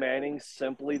Eli Manning,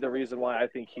 simply the reason why I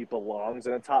think he belongs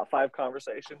in a top 5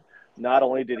 conversation. Not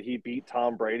only did he beat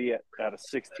Tom Brady at a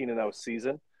 16-0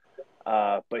 season,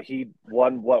 but he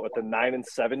won with the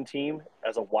 9-7 team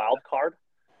as a wild card.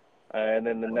 And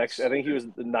then the next, I think he was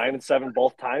the 9-7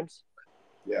 both times.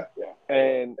 Yeah.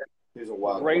 And he's a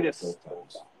wild greatest both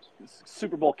times.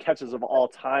 Super Bowl catches of all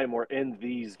time were in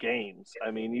these games.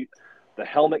 I mean, the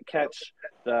helmet catch,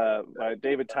 the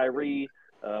David Tyree,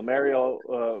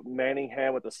 Mario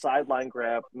Manningham with the sideline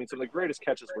grab. I mean, some of the greatest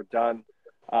catches were done.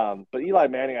 But Eli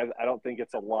Manning, I don't think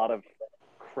gets a lot of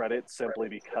credit simply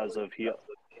because of he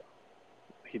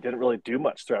didn't really do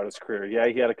much throughout his career. Yeah,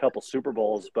 he had a couple Super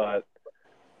Bowls, but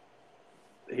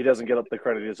he doesn't get up the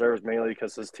credit he deserves mainly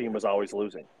because his team was always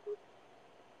losing.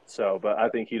 So, but I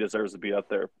think he deserves to be up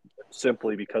there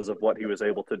simply because of what he was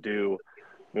able to do.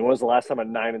 I mean, when was the last time a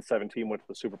 9-7 team went to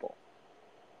the Super Bowl?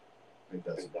 It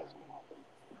doesn't.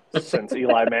 Since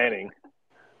Eli Manning.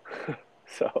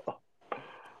 So,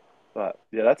 but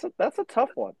yeah, that's a tough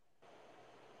one.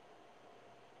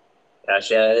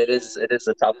 Gosh, yeah, it is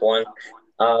a tough one.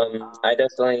 I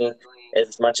definitely,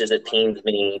 as much as it pains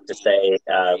me to say,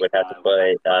 would have to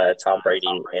put Tom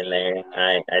Brady in there.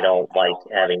 I don't like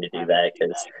having to do that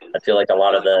because I feel like a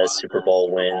lot of the Super Bowl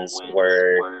wins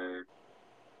were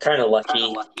kind of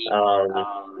lucky.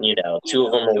 Two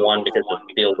of them were won because of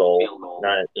field goal.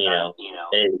 Not,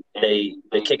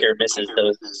 the kicker misses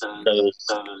those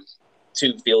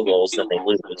 2 field goals, then they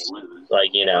lose.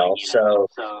 So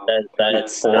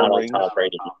that's not on Tom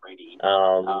Brady.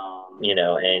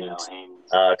 And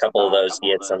a couple of those, he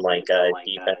had some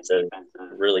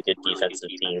really good defensive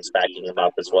teams backing him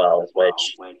up as well,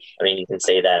 which, I mean, you can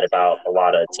say that about a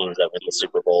lot of teams that win the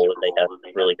Super Bowl, that they have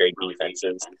really great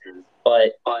defenses.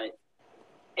 But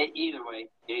either way,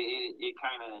 you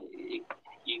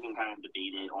can kind of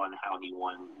debate it on how he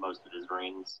won most of his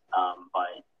rings,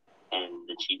 and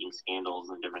the cheating scandals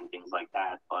and different things like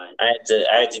that. But I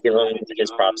had to give him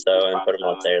his props though and put him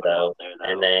up there though.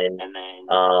 And then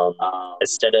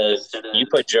instead of you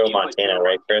put Joe Montana,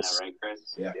 right, Chris?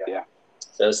 Yeah.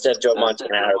 So instead of Joe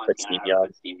Montana, I would put Steve Young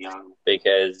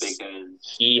because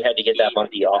he had to get that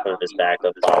monkey off of his back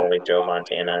of following Joe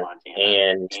Montana,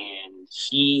 and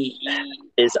he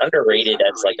is underrated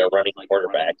as like a running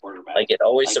quarterback. Like, it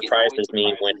always surprises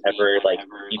me whenever like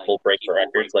people break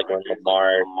records, like when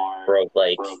Lamar broke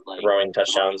like throwing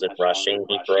touchdowns and rushing.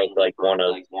 He broke like one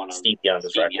of Steve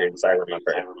Young's records, I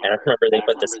remember. And I remember they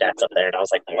put the stats up there and I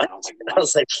was like, what? I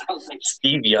was like,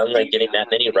 Steve Young like getting that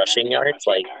many rushing yards?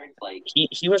 Like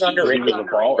he was underrated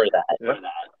for that. Yeah.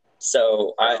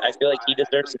 So I feel like he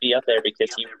deserves to be up there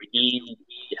because he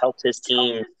helped his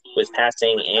team with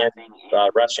passing and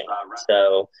rushing.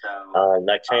 So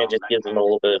that kind of just gives him a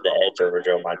little bit of the edge over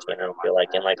Joe Montana, I feel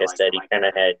like. And like I said, he kind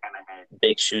of had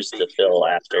big shoes to fill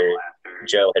after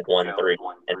Joe had won 3,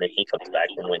 and then he comes back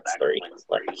and wins 3.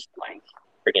 Like,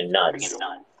 freaking nuts.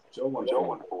 Joe won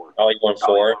 4. Oh, he won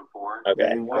 4? Okay.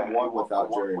 Yeah, he won 1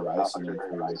 without Jerry Rice and then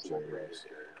 3 with Jerry Rice.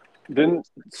 Didn't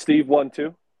Steve won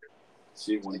 2?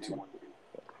 Steve won 2.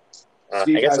 I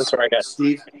guess that's where I got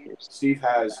Steve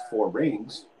has 4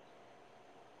 rings.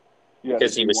 Yeah,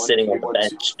 because he was sitting on the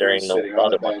bench during the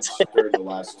other ones. During the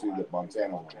last 2 that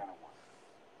Montana won.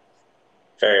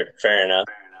 Fair enough.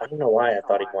 I don't know why I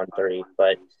thought he won 3,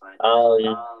 but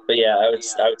yeah, I would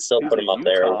still put him up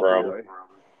there over him.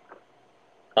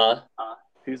 Huh?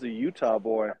 He's a Utah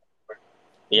boy.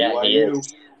 Yeah, BYU. he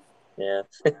is. Yeah.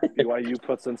 BYU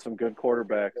puts in some good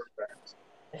quarterbacks.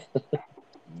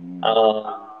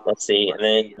 Let's see. And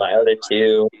then my other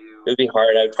two, it would be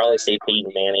hard. I'd probably say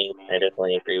Peyton Manning. I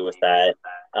definitely agree with that.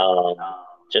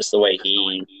 Just the way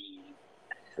he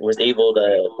was able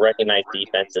to recognize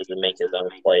defenses and make his own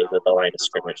plays at the line of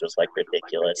scrimmage was like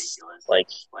ridiculous. Like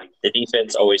the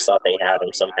defense always thought they had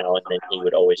him somehow, and then he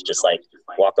would always just like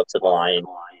walk up to the line,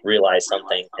 realize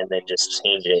something, and then just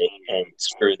change it and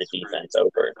screw the defense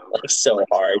over like so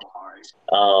hard.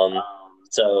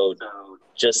 So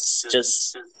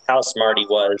just how smart he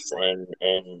was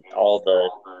and all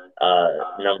the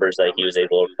numbers that he was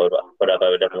able to put up, I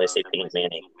would definitely say Peyton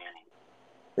Manning.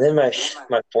 And then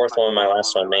my fourth one, my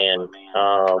last one, man.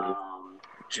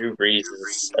 Drew Brees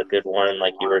is a good one,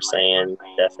 like you were saying.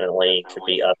 Definitely could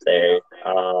be up there.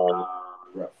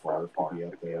 Brett Favre could be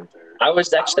up there. I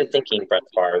was actually thinking Brett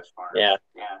Favre. Yeah,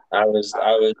 I was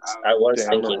Dan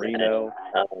thinking Marino.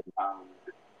 that.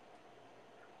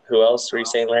 Who else were you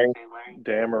saying, Larry?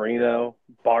 Dan Marino,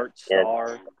 Bart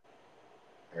Starr,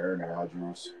 Aaron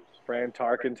Rodgers, Fran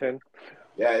Tarkenton.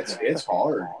 Yeah, it's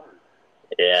hard.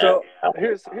 Yeah. So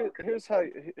here's how.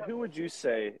 Who would you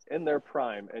say in their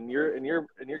prime, and your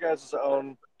guys'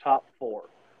 own top four,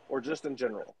 or just in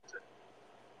general?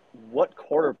 What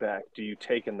quarterback do you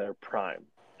take in their prime?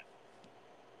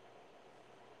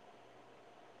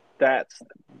 That's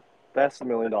the $1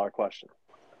 million question.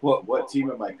 What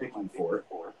team am I picking for?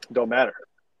 Don't matter.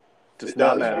 It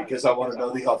does because I want to know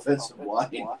the offensive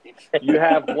line. You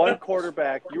have one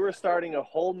quarterback. You are starting a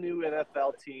whole new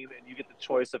NFL team, and you get the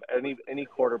choice of any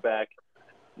quarterback,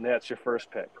 and that's your first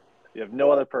pick. You have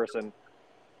no other person.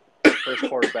 First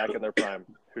quarterback in their prime.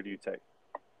 Who do you take?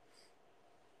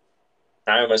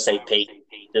 I almost say Peyton,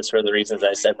 just for the reasons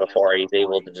I said before. He's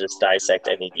able to just dissect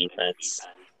any defense.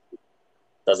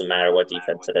 Doesn't matter what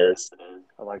defense it is.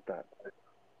 I like that.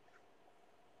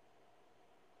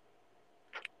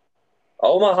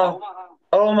 Omaha.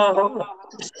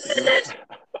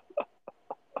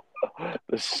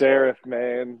 The sheriff,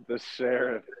 man. The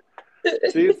sheriff.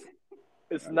 See,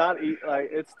 it's not like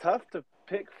it's tough to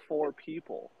pick four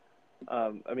people.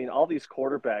 I mean, all these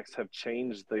quarterbacks have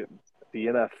changed the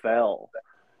NFL,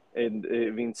 and I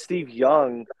mean, Steve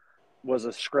Young was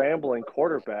a scrambling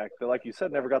quarterback that, like you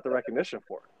said, never got the recognition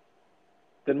for it.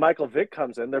 Then Michael Vick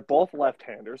comes in. They're both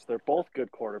left-handers. They're both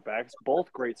good quarterbacks,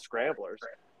 both great scramblers,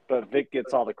 but Vick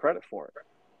gets all the credit for it.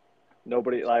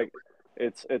 Nobody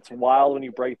it's wild when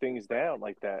you break things down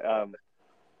like that.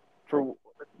 For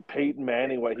Peyton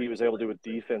Manning, what he was able to do with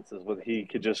defenses, when he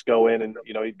could just go in and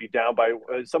he'd be down by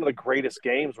some of the greatest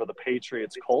games were the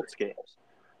Patriots-Colts games.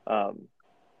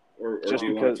 Or do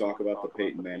you want to talk about the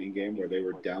Peyton Manning game where they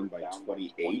were down by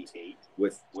 28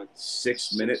 with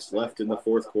 6 minutes left in the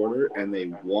fourth quarter and they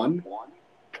won?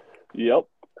 Yep.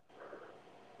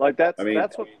 Like that's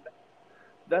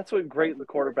what great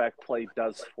quarterback play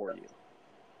does for you.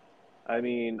 I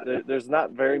mean, there's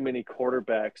not very many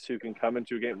quarterbacks who can come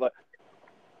into a game. Like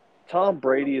Tom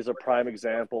Brady is a prime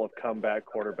example of comeback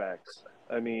quarterbacks.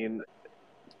 I mean,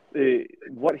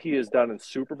 what he has done in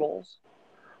Super Bowls,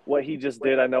 what he just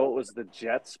did. I know it was the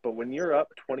Jets, but when you're up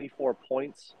 24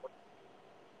 points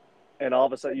and all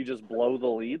of a sudden you just blow the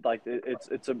lead, like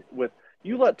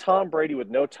you let Tom Brady with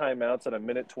no timeouts and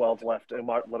 1:12 left and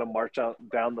let him march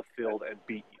down the field and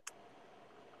beat you.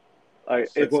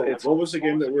 What was the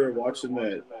game that we were watching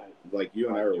that, like you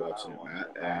and I were watching it,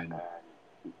 Matt, and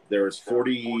there was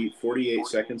 48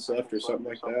 seconds left or something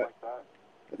like that?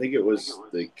 I think it was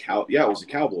the Cowboys.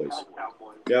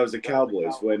 Yeah, it was the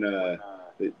Cowboys when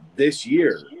this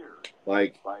year,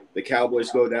 like the Cowboys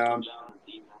go down,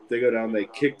 they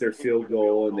kick their field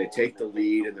goal and they take the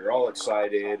lead and they're all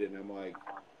excited, and I'm like,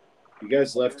 you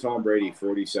guys left Tom Brady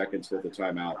 40 seconds with a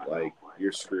timeout, like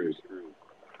you're screwed.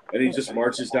 And he just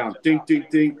marches down, ding, ding,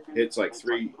 ding, hits like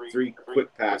three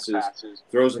quick passes,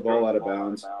 throws the ball out of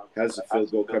bounds, has the field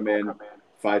goal come in,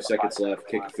 5 seconds left,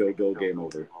 kick a field goal, game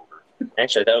over.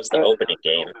 Actually, that was the opening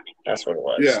game. That's what it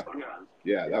was.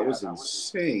 Yeah, that was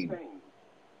insane.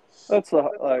 That's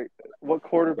what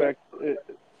quarterback,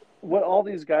 what all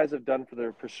these guys have done for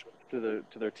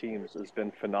their teams has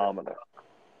been phenomenal,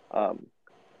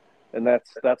 and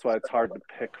that's why it's hard to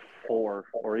pick four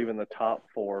or even the top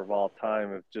four of all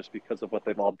time, just because of what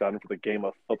they've all done for the game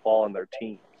of football and their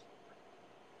teams.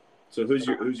 So who's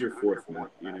your fourth, Matt?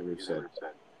 You never said.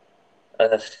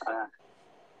 I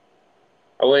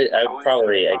would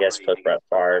probably, I guess, put Brett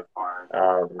Favre.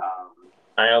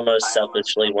 I almost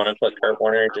selfishly want to put Kurt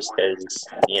Warner just because,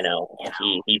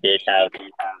 he did have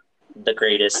the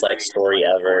greatest story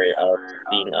ever of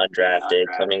being undrafted,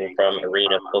 coming from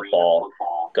arena football,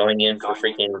 going in for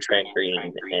freaking Trent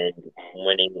Green and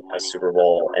winning a Super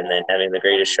Bowl and then having the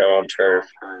greatest show on turf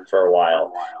for a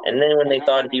while. And then when they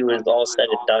thought he was all said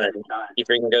and done, he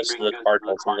freaking goes to the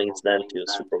Cardinals and leads them to a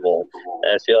Super Bowl.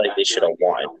 I feel like they should have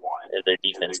won if their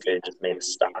defense could have just made a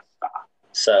stop.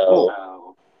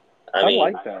 So, I mean,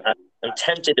 like that. I'm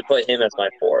tempted to put him as my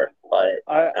 4, but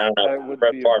I don't know.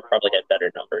 Brett Favre probably had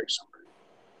better numbers.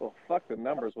 Well, fuck the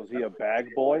numbers. Was he a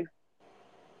bag boy?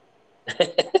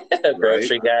 A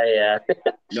grocery guy, yeah.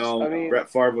 No, I mean,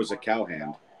 Brett Favre was a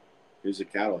cowhand. He was a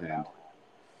cattle hand.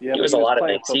 Yeah, he was a lot of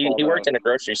things. He worked in a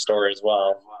grocery store as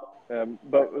well.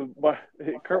 But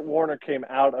Kurt Warner came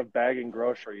out of bagging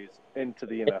groceries into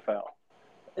the NFL.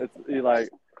 It's like,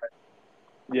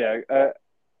 yeah.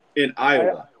 In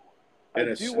Iowa. In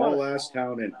a small-ass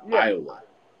town in Iowa.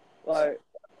 Like,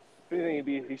 if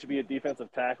anything, he should be a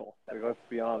defensive tackle. Like, let's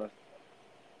be honest.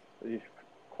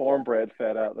 Cornbread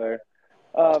fed out there.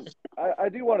 I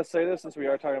do want to say this, since we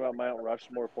are talking about Mount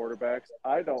Rushmore quarterbacks.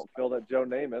 I don't feel that Joe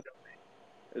Namath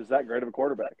is that great of a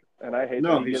quarterback, and I hate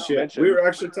that he gets mentioned. We were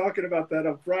actually talking about that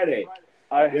on Friday.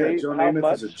 I hate Joe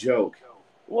Namath is a joke.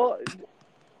 Well,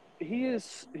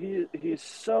 he's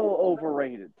so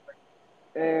overrated,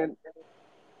 and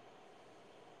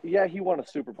yeah, he won a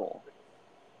Super Bowl.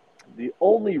 The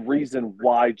only reason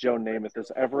why Joe Namath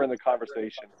is ever in the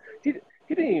conversation, he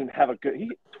didn't even have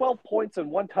 12 points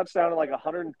and 1 touchdown and like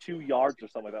 102 yards or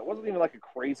something like that. It wasn't even like a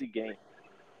crazy game.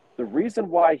 The reason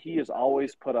why he is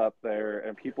always put up there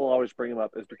and people always bring him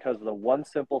up is because of the one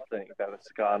simple thing that has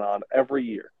gone on every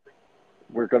year.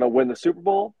 We're going to win the Super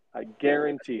Bowl. I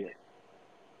guarantee it.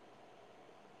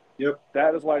 Yep.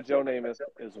 That is why Joe Namath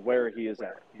is where he is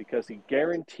at, because he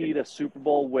guaranteed a Super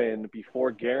Bowl win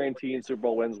before guaranteeing Super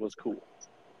Bowl wins was cool.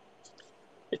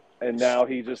 And now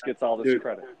he just gets all this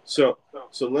credit. So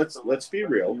let's be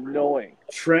real. Annoying.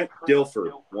 Trent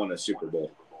Dilfer won a Super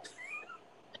Bowl.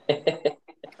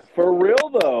 For real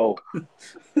though.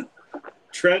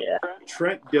 Trent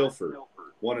Dilfer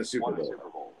won a Super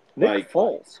Bowl. Nick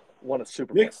Foles won a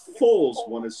Super Bowl. Nick Foles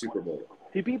won a Super Bowl.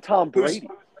 He beat Tom Brady.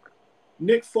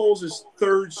 Nick Foles is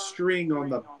third string on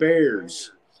the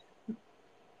Bears.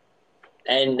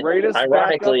 And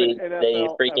ironically,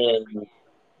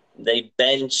 they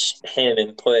bench him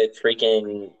and put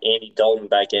freaking Andy Dalton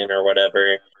back in or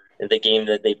whatever in the game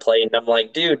that they played. And I'm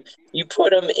like, dude, you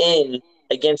put him in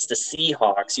against the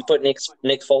Seahawks. You put Nick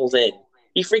Foles in.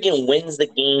 He freaking wins the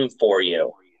game for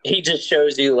you. He just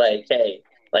shows you, like, hey,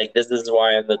 like, this is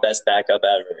why I'm the best backup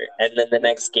ever. And then the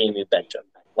next game you bench him.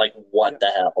 Like, what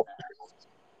the hell?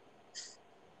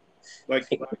 Like,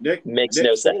 Nick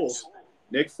sense.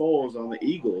 Nick Foles on the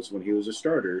Eagles, when he was a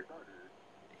starter,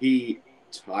 he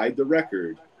tied the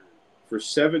record for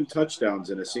 7 touchdowns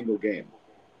in a single game.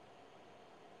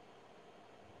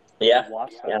 Yeah.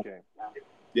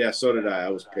 Yeah, so did I. I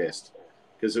was pissed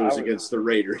because it was against the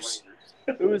Raiders.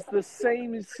 It was the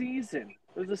same season.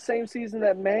 It was the same season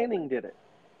that Manning did it.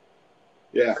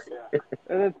 Yeah.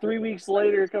 And then 3 weeks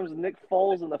later, comes Nick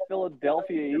Foles and the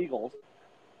Philadelphia Eagles.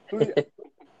 Who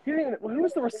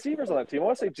was the receivers on that team? I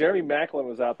want to say Jeremy Maclin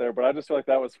was out there, but I just feel like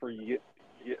that was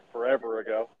forever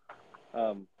ago.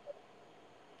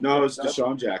 No, it was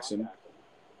Deshaun Jackson.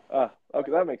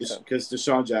 Okay, that makes sense. Because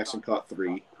Deshaun Jackson caught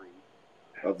 3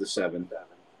 of the 7.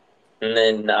 And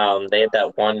then they had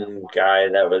that one guy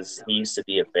he used to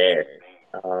be a Bear.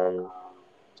 Can't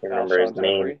remember his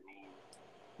name.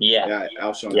 Yeah,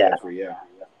 Alshon Jeffrey, yeah.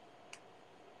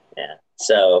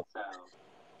 So,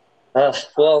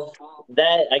 well,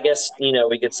 that, I guess,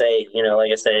 we could say,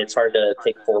 like I said, it's hard to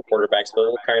pick 4 quarterbacks, but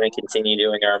we'll kind of continue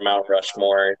doing our Mount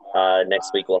Rushmore.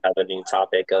 Next week we'll have a new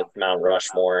topic of Mount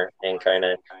Rushmore and kind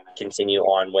of continue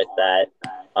on with that.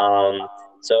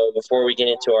 So before we get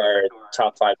into our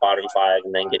top 5, bottom 5,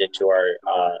 and then get into our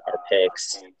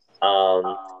picks,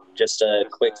 just a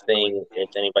quick thing, if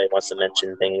anybody wants to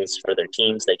mention things for their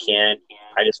teams, they can.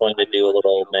 I just wanted to do a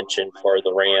little mention for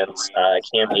the Rams.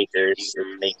 Cam Akers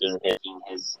is making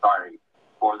his start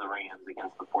for the Rams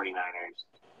against the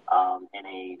 49ers in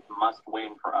a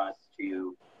must-win for us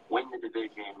to win the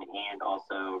division and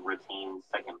also retain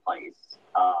second place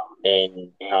in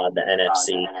the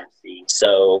NFC.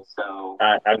 So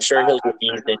I'm sure he'll get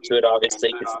eased into it,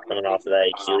 obviously, because he's coming off of that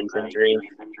Achilles injury.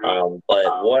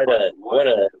 But what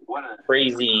a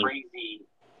crazy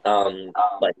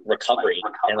recovery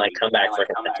and comeback for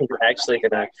him. I think we're actually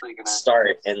going to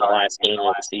start in the last game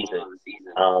of the season,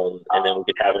 and then we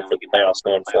could have him for the playoffs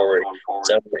going forward.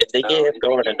 So if they get him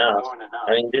going enough,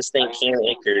 I mean, just think Cam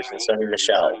Akers and Sonny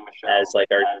Michel as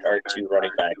our 2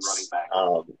 running backs.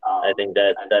 I think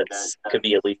that could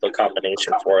be a lethal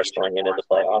combination for us going into the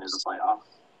playoffs.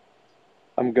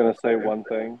 I'm gonna say one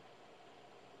thing.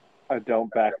 I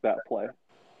don't back that play.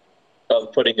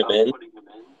 Of putting him in.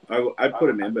 I'd put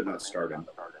him in, but not start him.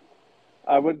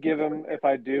 I would give him, if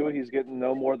I do, he's getting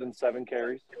no more than 7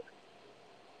 carries.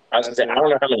 I was going to say, I don't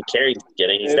know how many carries he's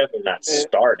getting. He's definitely not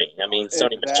starting. I mean,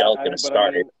 Sony Michel's going to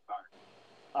start it.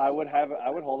 I would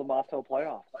hold him off till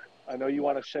playoffs. I know you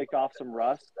want to shake off some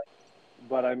rust,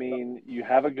 but I mean, you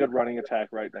have a good running attack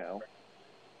right now.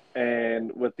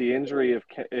 And with the injury,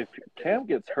 if Cam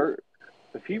gets hurt,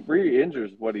 if he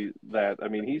re-injures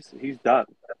he's done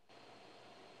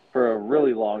for a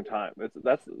really long time.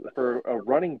 That's for a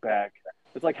running back.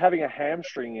 It's like having a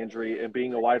hamstring injury and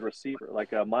being a wide receiver,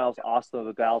 like Miles Austin of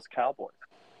the Dallas Cowboys.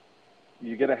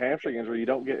 You get a hamstring injury, you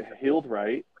don't get healed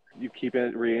right, you keep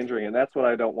re-injuring, and that's what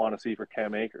I don't want to see for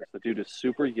Cam Akers. The dude is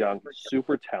super young,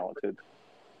 super talented,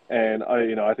 and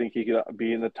I think he could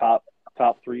be in the top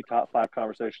 3, top 5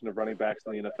 conversation of running backs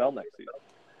in the NFL next season.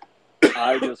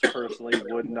 I just personally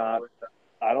would not.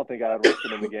 I don't think I'd risk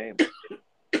him in the game.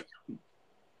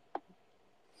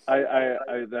 I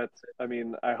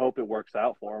hope it works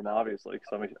out for him, obviously,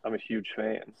 because I'm a huge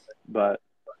fan, but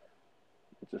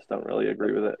I just don't really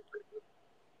agree with it.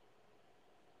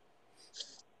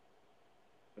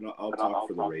 And I'll talk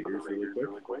for the Raiders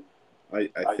really quick.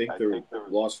 I think the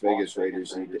Las Vegas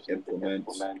Raiders need to implement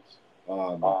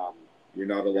you're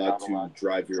not allowed to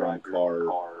drive your own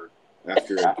car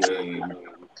after a game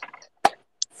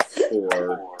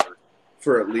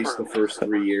for at least the first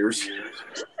 3 years.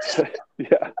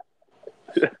 Yeah.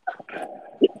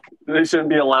 They shouldn't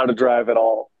be allowed to drive at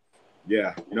all.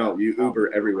 Yeah. No, you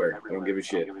Uber everywhere. I don't give a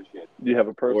shit. You have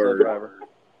a personal driver.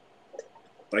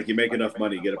 Like, you make enough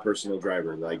money, get a personal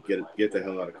driver. Like, get the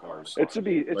hell out of cars. It should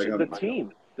be the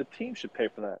team. The team should pay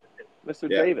for that. Mr.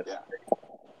 Davis.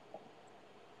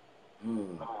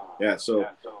 Yeah, so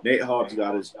Nate Hobbs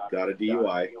got a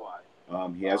DUI.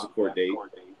 He has a court date,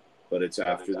 but it's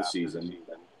after the season.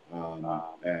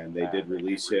 And they did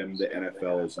release him. The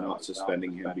NFL is not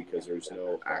suspending him because there's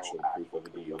no actual proof of a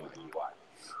DUI.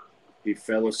 He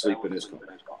fell asleep in his car.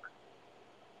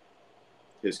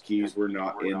 His keys were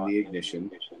not in the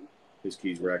ignition. His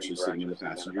keys were actually sitting in the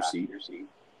passenger seat.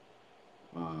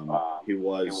 He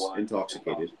was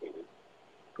intoxicated,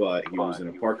 but he was in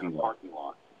a parking lot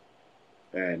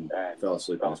and fell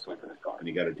asleep in his car, and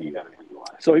he got a DUI.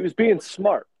 So he was being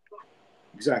smart.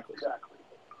 Exactly.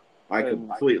 I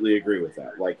completely agree with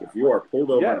that. Like, if you are pulled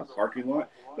over in a parking lot,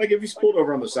 like if he's pulled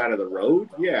over on the side of the road,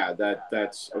 yeah,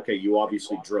 that's okay. You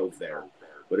obviously drove there.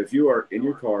 But if you are in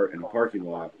your car in a parking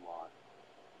lot,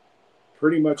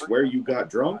 pretty much where you got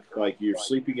drunk, like you're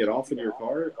sleeping it off in your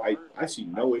car, I see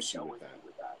no issue with that.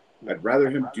 I'd rather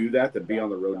him do that than be on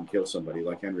the road and kill somebody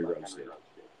like Henry Ruggs did.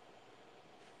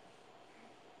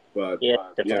 But yeah,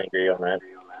 definitely agree on that.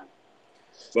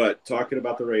 But talking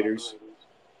about the Raiders,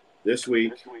 this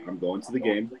week I'm going to the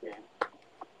game.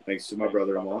 Thanks to my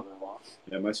brother-in-law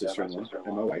and my sister-in-law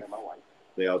and my wife.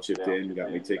 They all chipped in,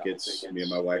 got me tickets. Me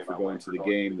and my wife are going to the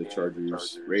game, the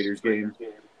Chargers-Raiders game.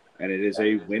 And it is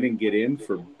a win and get in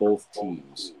for both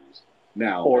teams.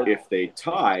 Now, if they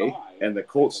tie and the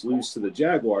Colts lose to the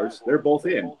Jaguars, they're both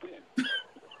in.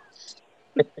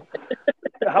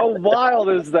 How wild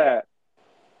is that?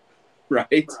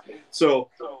 Right? So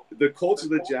the Colts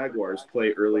and the Jaguars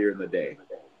play earlier in the day.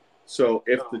 So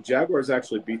if the Jaguars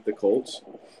actually beat the Colts,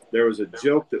 there was a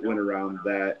joke that went around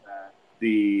that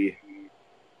the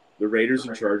Raiders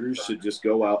and Chargers should just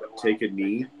go out and take a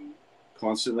knee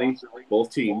constantly,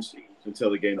 both teams, until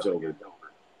the game's over.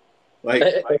 Like,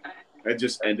 I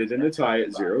just ended in a tie at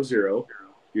 0-0.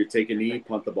 You take a knee,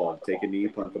 punt the ball. Take a knee,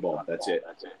 punt the ball. That's it.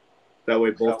 That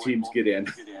way both teams get in.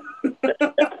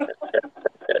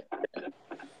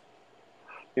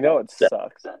 You know what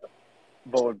sucks,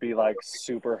 but would be like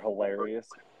super hilarious,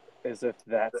 is if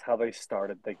that's how they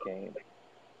started the game.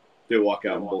 They walk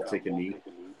out and both take a knee.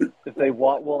 If they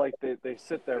want, well, like they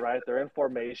sit there, right? They're in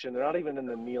formation. They're not even in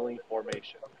the kneeling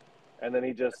formation. And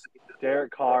then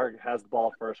Derek Carr has the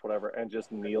ball first, whatever, and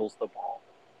just kneels the ball.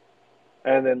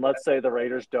 And then let's say the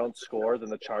Raiders don't score, then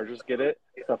the Chargers get it.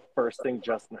 The first thing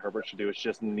Justin Herbert should do is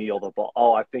just kneel the ball.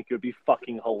 Oh, I think it would be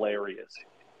fucking hilarious.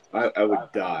 I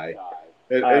would die.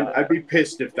 And I'd be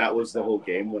pissed if that was the whole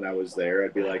game when I was there.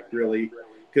 I'd be like, really?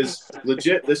 Because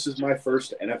legit, this is my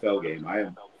first NFL game. I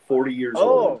am 40 years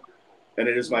old, and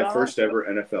it is my first ever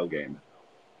NFL game.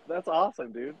 That's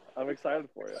awesome, dude. I'm excited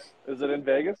for you. Is it in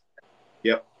Vegas?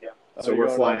 Yep. So we're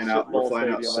flying out. We're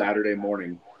flying out Saturday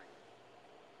morning.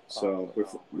 So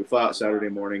we fly out Saturday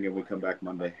morning and we come back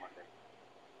Monday.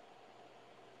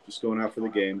 Just going out for the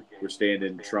game. We're staying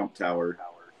in Trump Tower.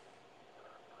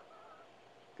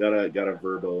 Got a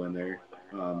Verbo in there.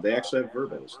 They actually have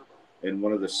Verbos. In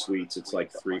one of the suites, it's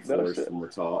like 3 floors from the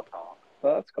top.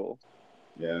 Oh, that's cool.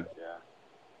 Yeah.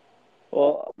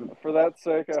 Well, for that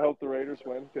sake, I hope the Raiders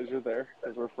win because you're there,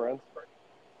 because we're friends.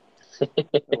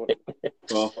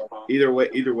 Well, either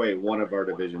way, one of our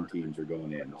division teams are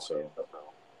going in.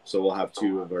 So we'll have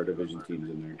 2 of our division teams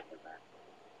in there.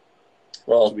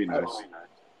 Well, which will be nice.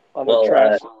 On the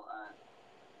trash.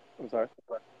 I'm sorry.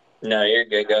 No, you're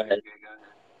good. Go ahead.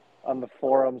 On the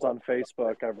forums on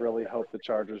Facebook, I really hope the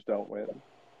Chargers don't win.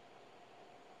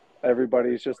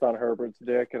 Everybody's just on Herbert's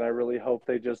dick, and I really hope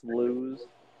they just lose.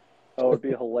 Oh, it'd be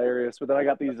hilarious. But then I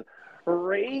got these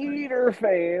Raider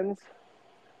fans,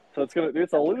 so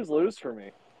it's a lose-lose for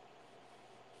me.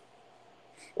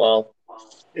 Well,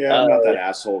 yeah, I'm not that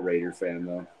asshole Raider fan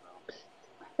though.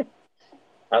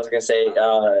 I was gonna say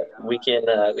we can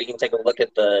take a look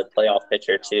at the playoff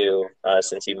picture too,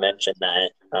 since you mentioned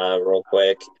that real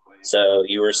quick. So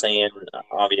you were saying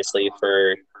obviously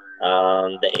for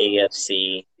the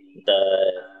AFC,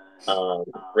 the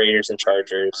Raiders and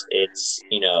Chargers, it's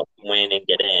win and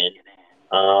get in.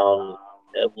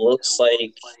 It looks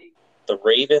like the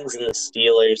Ravens and the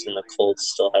Steelers and the Colts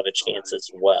still have a chance as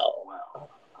well.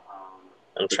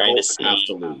 I'm trying to see. Have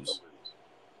to lose.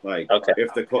 Like, okay.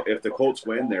 if the Colts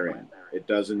win, they're in. It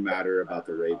doesn't matter about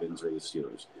the Ravens or the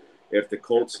Steelers. If the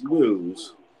Colts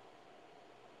lose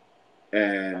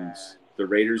and the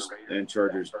Raiders and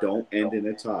Chargers don't end in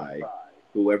a tie,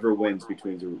 whoever wins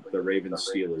between the Ravens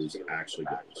and Steelers actually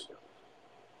goes.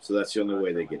 So that's the only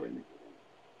way they get in.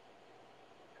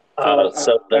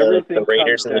 So the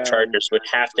Raiders and the Chargers would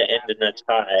have to end in a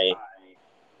tie.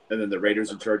 And then the Raiders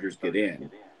and Chargers get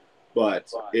in.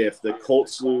 But if the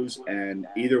Colts lose and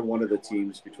either one of the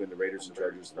teams between the Raiders and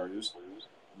Chargers lose,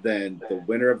 then the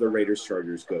winner of the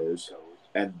Raiders-Chargers goes,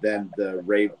 and then the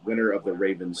winner of the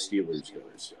Ravens-Steelers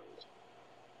goes.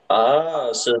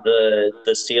 Oh, so the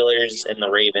Steelers and the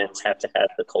Ravens have to have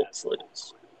the Colts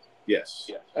lose.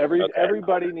 Yes.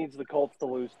 Everybody needs the Colts to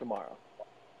lose tomorrow.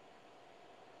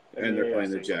 And they're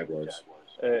playing the Jaguars.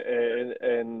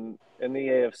 And in the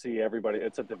AFC, everybody –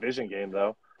 it's a division game,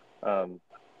 though.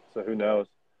 So who knows?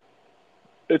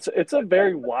 It's a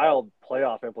very wild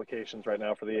playoff implications right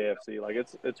now for the AFC. Like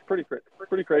it's pretty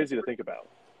crazy to think about.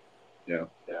 Yeah.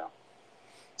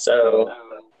 So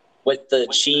with the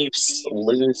Chiefs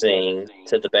losing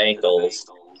to the Bengals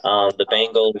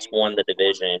won the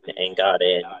division and got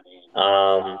in.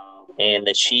 And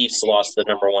the Chiefs lost the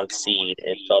number 1 seed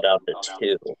and fell down to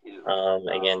 2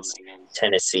 against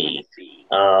Tennessee.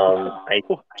 I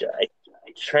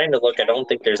trying to look. I don't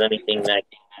think there's anything that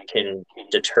can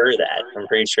deter that. I'm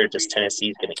pretty sure just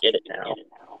Tennessee's going to get it now.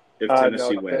 If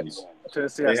Tennessee wins,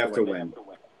 they have to win.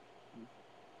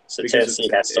 So Tennessee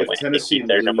has to win. Tennessee keep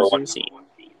their number 1 seed.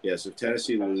 Yes, if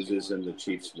Tennessee loses and the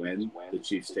Chiefs win, the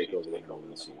Chiefs take over the number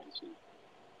 1 seed.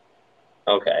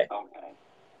 Okay.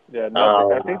 Yeah,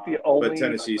 I think the only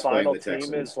Tennessee's final the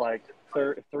team is like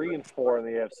 3 and 4 in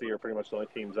the AFC are pretty much the only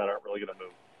teams that aren't really going to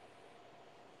move.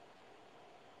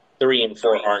 3 and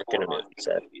 4 aren't going to move, you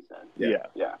said.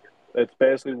 Yeah. It's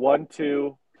basically 1,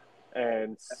 2,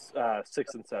 and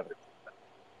 6 and 7.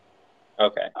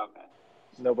 Okay.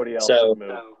 Nobody else should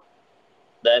move.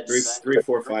 That's 3,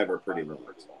 4, 5 are pretty low.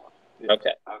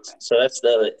 Okay. So that's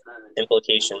the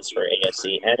implications for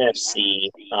AFC. NFC,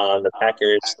 the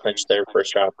Packers clinched their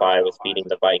first round bye with beating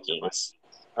the Vikings.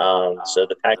 So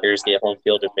the Packers get home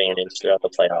field advantage throughout the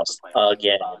playoffs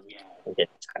again. I'm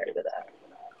getting tired of that.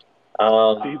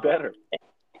 Be better.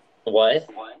 What?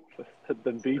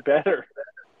 Then be better.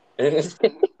 The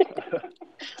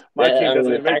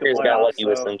Packers got lucky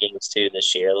with some games too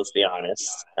this year. Let's be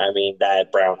honest. I mean,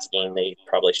 that Browns game they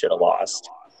probably should have lost.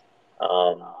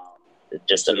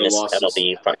 Just a missed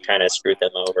penalty kind of screwed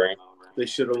them over. They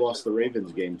should have lost the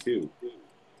Ravens game too.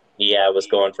 Yeah, it was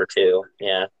going for 2.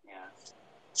 Yeah.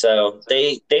 So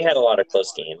they had a lot of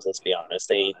close games. Let's be honest.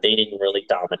 They didn't really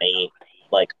dominate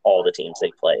like all the teams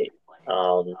they played.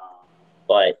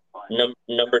 But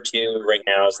number 2 right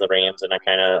now is the Rams, and I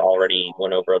kind of already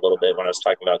went over a little bit when I was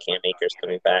talking about Cam Akers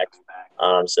coming back.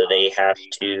 So they have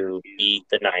to beat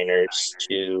the Niners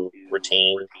to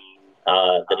retain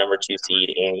the number 2 seed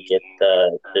and get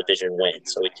the division win,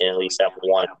 so we can at least have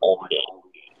 1 home game.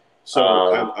 So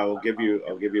I'll give you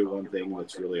one thing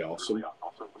that's really awesome.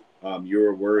 You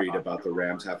were worried about the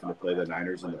Rams having to play the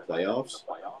Niners in the playoffs.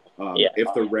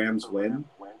 If the Rams win,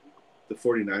 the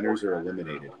 49ers are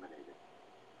eliminated.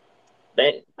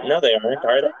 No, they aren't,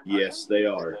 are they? Yes, they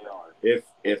are.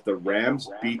 If the Rams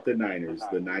beat the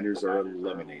Niners are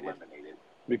eliminated.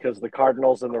 Because the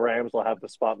Cardinals and the Rams will have the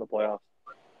spot in the playoffs.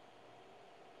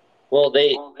 Well,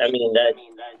 I mean,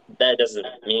 that doesn't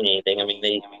mean anything. I mean,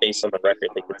 they, based on the record,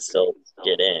 they could still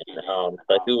get in.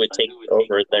 But who would take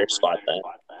over their spot then?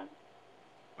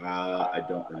 I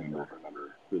don't remember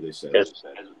who they said.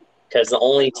 Because the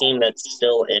only team that's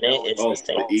still in it is the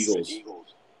Saints. The Eagles.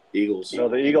 Eagles. No,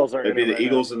 the Eagles are in It'd be it the right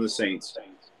Eagles now. and the Saints.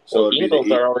 So the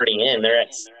Eagles are already in. They're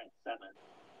at 7.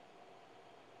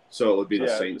 So it would be the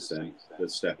Saints then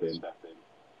that step in.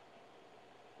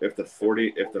 If the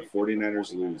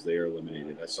 49ers lose, they are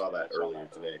eliminated. I saw that earlier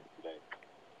today.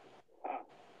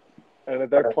 And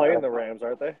they're playing the Rams,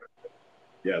 aren't they?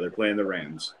 Yeah, they're playing the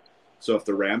Rams. So if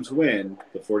the Rams win,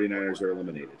 the 49ers are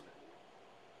eliminated.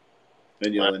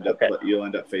 And you'll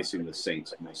end up facing the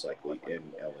Saints most likely in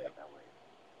LA.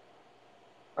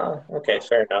 Oh, okay,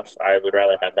 fair enough. I would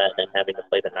rather have that than having to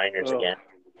play the Niners again.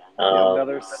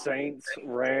 Another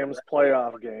Saints-Rams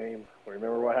playoff game.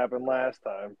 Remember what happened last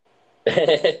time.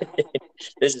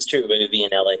 This is true, but it would be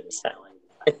in LA this time.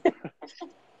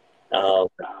 So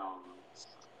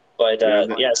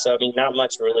I mean, not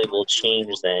much really will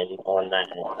change then on that,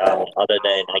 other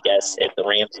than, I guess, if the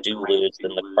Rams do lose,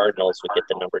 then the Cardinals would get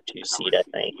the number 2 seed, I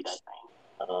think.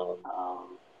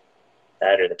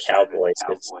 That or the Cowboys.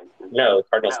 No, the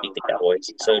Cardinals beat the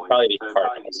Cowboys, so it'd probably be the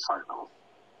Cardinals.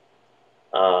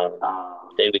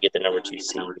 They would get the number 2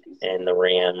 seed, and the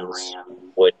Rams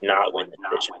would not win the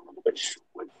division, which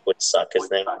would suck because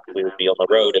then we would be on the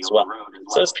road as well.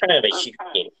 So it's kind of a huge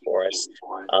game for us.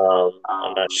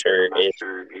 I'm not sure if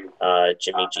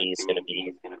Jimmy G is going to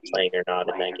be playing or not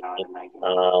in that game.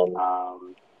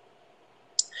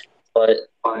 But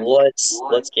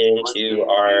let's get into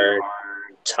our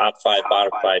top 5,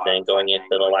 bottom 5 then going into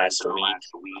the last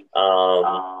week.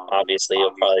 Obviously,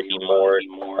 it'll probably be more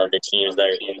of the teams that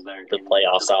are in the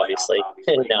playoffs, obviously,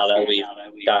 now that we've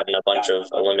gotten a bunch of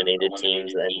eliminated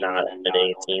teams and not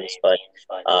eliminated teams. But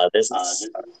this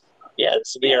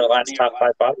will be our last top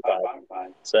 5, bottom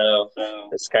 5. So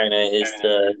this kind of is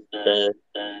the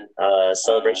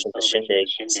celebration of the shindig.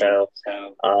 So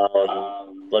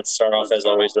let's start off, as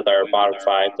always, with our bottom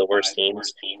 5, the worst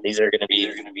teams. These are going to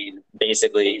be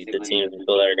basically the teams that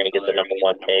are going to get the number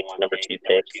 1 pick, number 2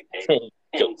 pick,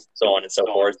 so on and so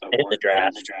forth in the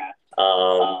draft.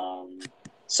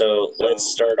 So let's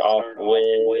start off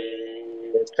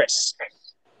with Chris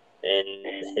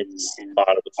and his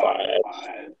bottom 5.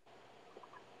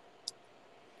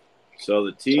 So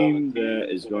the team that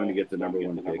is going to get the number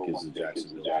 1 pick is the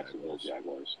Jacksonville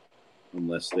Jaguars,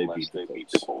 unless they beat the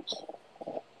Colts.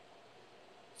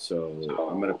 So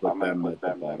I'm going to put them at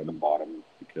the bottom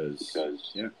because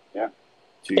 2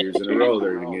 years in a row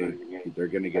they're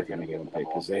going to get the number 1 pick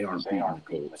because they aren't beating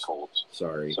the Colts.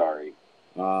 Sorry.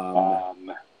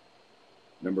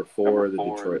 Number 4, the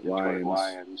Detroit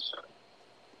Lions.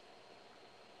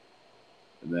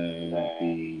 And then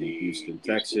the Houston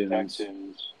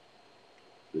Texans.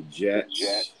 The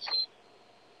Jets,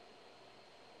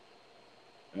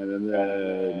 and then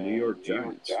the New York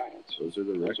Giants. Those are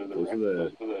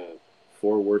the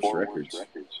 4 worst records.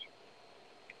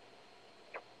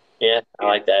 Yeah, I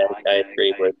like that. I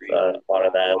agree with a lot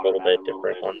of that. A little bit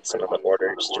different on some of the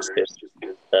orders, just because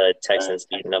the Texans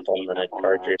beating up on the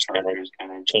Chargers kind of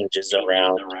changes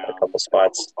around a couple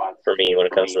spots for me when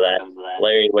it comes to that.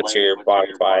 Larry, what's your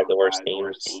bottom 5, the worst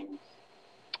teams?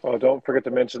 Oh, don't forget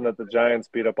to mention that the Giants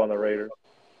beat up on the Raiders.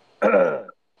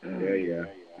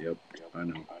 Yep, I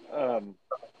know.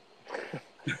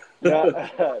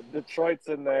 Detroit's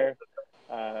in there.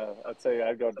 I'd say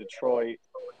I'd go Detroit.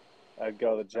 I'd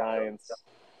go the Giants.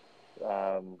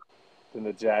 Then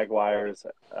the Jaguars.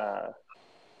 Is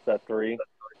that 3?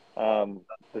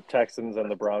 The Texans and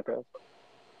the Broncos.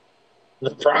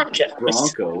 The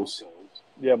Broncos?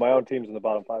 Yeah, my own team's in the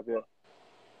bottom 5,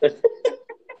 yeah.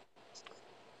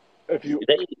 If you,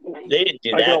 they didn't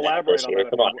do that. I can elaborate on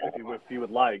that if you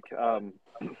would like.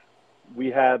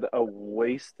 We had a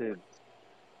wasted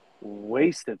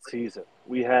season.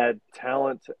 We had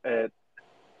talent at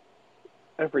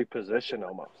every position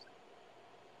almost.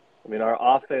 I mean, our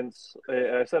offense.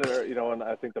 I said it, and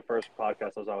I think the first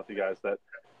podcast I was on with you guys that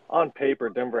on paper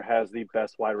Denver has the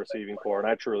best wide receiving core, and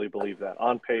I truly believe that.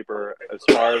 On paper, as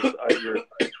far as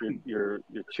your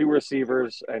 2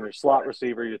 receivers and your slot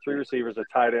receiver, your 3 receivers, a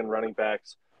tight end, running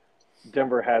backs,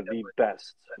 Denver had the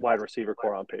best wide receiver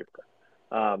core on paper.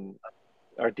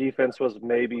 Our defense was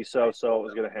maybe so-so. It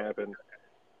was going to happen.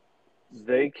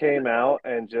 They came out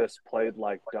and just played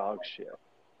like dog shit.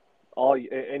 All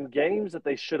in games that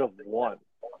they should have won,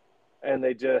 and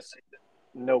they just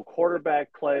no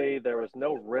quarterback play. There was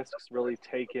no risks really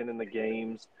taken in the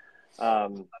games. A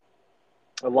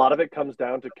lot of it comes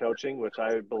down to coaching, which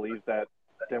I believe that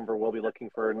Denver will be looking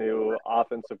for a new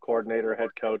offensive coordinator, head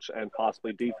coach, and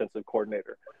possibly defensive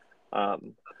coordinator. I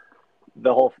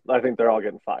think they're all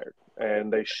getting fired,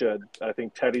 and they should. I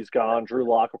think Teddy's gone. Drew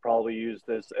Lock will probably use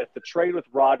this. If the trade with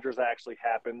Rodgers actually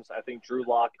happens, I think Drew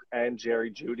Lock and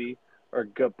Jerry Jeudy are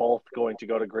both going to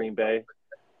go to Green Bay,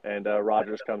 and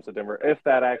Rodgers comes to Denver. If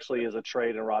that actually is a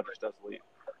trade and Rodgers does leave.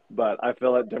 But I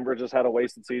feel that Denver just had a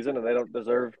wasted season, and they don't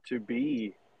deserve to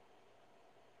be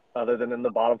other than in the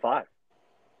bottom 5.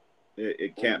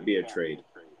 It can't be a trade.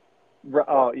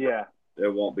 Oh, yeah.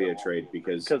 It won't be a trade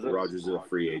because Rodgers is a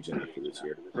free agent after this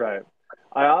year. Right.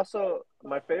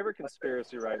 My favorite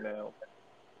conspiracy right now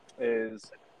is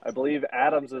I believe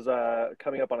Adams is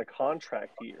coming up on a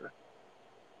contract year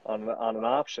on an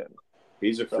option.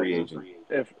 He's a free agent.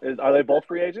 Are they both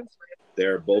free agents?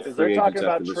 They're both free they're agents talking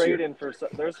about after this year. trading for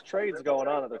 – there's trades going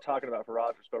on that they're talking about for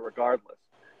Rodgers, but regardless,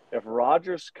 if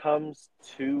Rodgers comes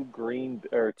to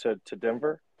to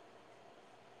Denver,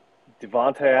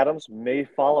 Devontae Adams may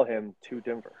follow him to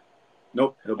Denver.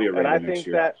 Nope, he'll be a Raider next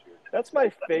year. And I think that's my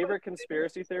favorite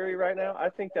conspiracy theory right now. I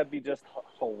think that'd be just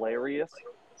hilarious.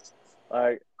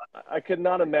 I could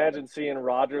not imagine seeing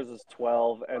Rodgers as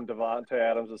 12 and Devontae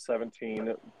Adams as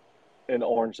 17 in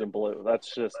orange and blue.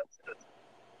 That's just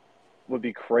would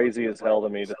be crazy as hell to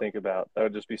me to think about.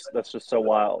 That's just so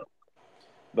wild.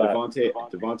 But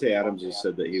Devontae Adams has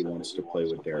said that he wants to play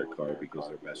with Derek Carr because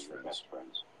they're best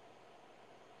friends.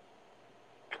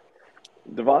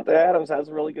 Devontae Adams has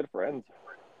really good friends.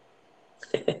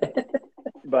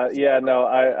 But yeah, no,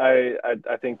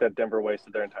 I think that Denver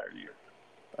wasted their entire year.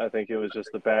 I think it was just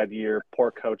a bad year, poor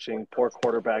coaching, poor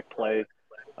quarterback play.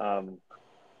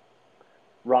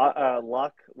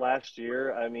 Luck last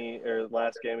year,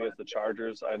 last game against the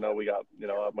Chargers, I know we got,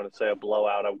 I'm going to say a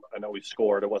blowout. I know we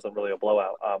scored. It wasn't really a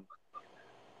blowout.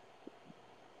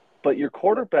 But your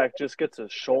quarterback just gets a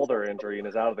shoulder injury and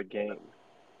is out of the game.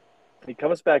 He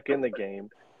comes back in the game,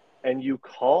 and you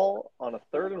call on a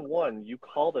 3rd and 1, you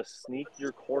call to sneak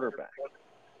your quarterback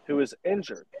who is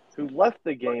injured, who left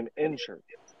the game injured,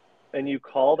 and you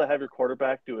call to have your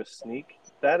quarterback do a sneak.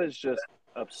 That is just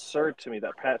absurd to me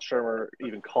that Pat Shurmur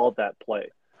even called that play.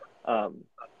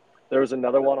 There was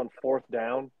another one on 4th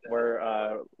down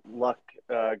where Luck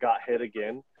got hit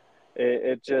again.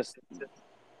 It just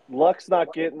Luck's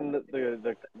not getting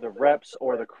the reps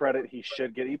or the credit he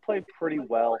should get. He played pretty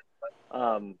well.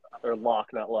 Or Locke,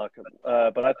 not Luck.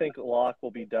 But I think Locke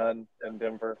will be done in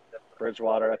Denver.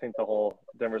 Bridgewater, I think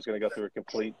Denver's going to go through a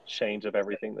complete change of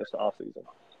everything this offseason.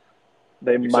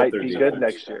 They might be good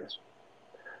next year.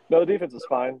 No, the defense is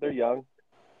fine. They're young.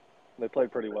 They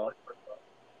played pretty well.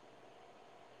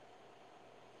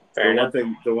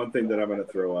 The one thing that I'm going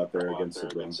to throw out there against the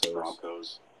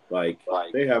Broncos,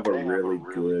 they have a really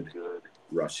good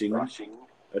rushing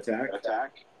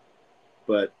attack,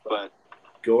 but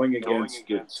going against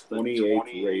the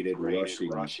 28th rated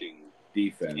rushing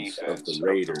defense of the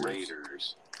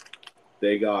Raiders,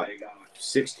 they got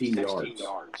 16 yards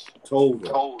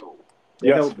total. They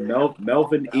held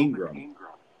Melvin Ingram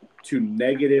to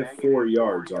 -4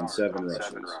 yards on 7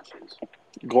 rushes.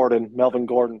 Melvin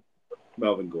Gordon,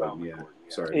 yeah.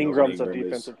 Sorry. Ingram's a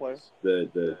defensive player.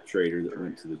 The trader that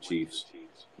went to the Chiefs.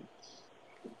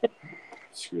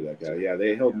 Screw that guy. Yeah,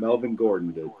 they held Melvin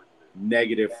Gordon to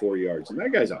 -4 yards. And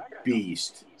that guy's a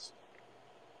beast.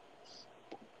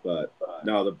 But,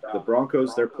 no, the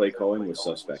Broncos, their play calling was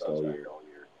suspect all year.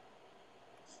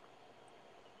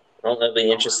 Well, it'll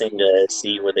be interesting to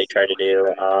see what they try to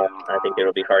do. I think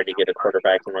it'll be hard to get a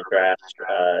quarterback in the draft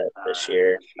this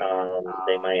year.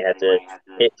 They might have to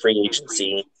hit free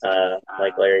agency,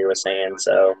 like Larry was saying.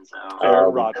 So,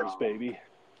 Aaron Rodgers, baby.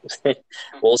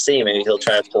 We'll see. Maybe he'll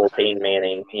try to pull Peyton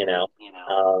Manning.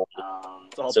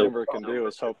 That's all Denver can do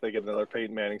is hope they get another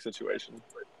Peyton Manning situation.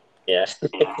 Yeah.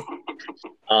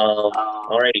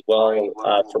 Alrighty. Well,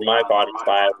 for my bottom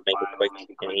 5, make it quick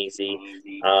and easy.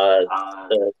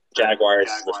 The Jaguars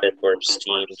is the 5th worst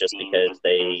team just because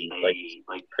they,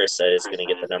 like Chris said, is going to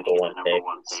get the number 1 pick.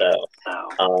 So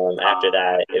after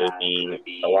that, it would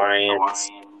be the Lions.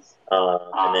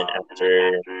 And then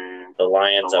after the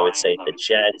Lions, I would say the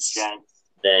Jets,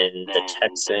 then the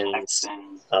Texans,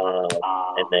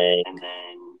 and then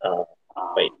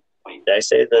wait. Did I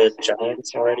say the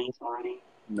Giants already?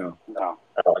 No.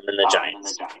 And then the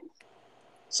Giants.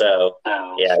 So,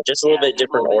 yeah, just a little bit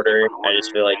different order. I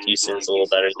just feel like Houston's a little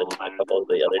better than a couple of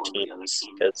the other teams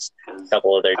because a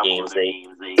couple of their games they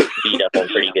beat up on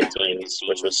pretty good teams,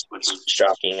 which was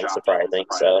shocking and surprising.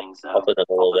 So I'll put them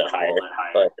a little bit higher.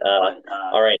 But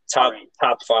all right, top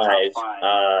 5,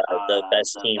 the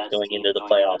best teams going into the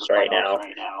playoffs right now.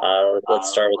 Let's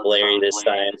start with Larry this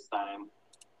time.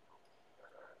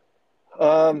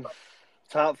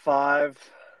 Top five.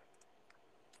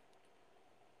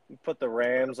 Put the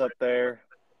Rams up there.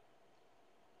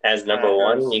 As number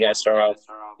one, you gotta start off.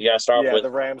 You gotta start off with the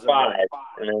Rams 5,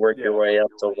 and then work your way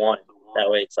up to 1. That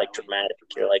way, it's like dramatic.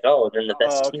 You're like, oh, then the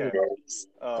best team is.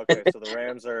 Oh, okay. So the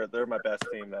Rams they're my best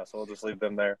team now. So we'll just leave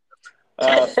them there.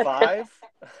 5.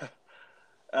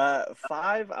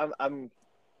 5. I'm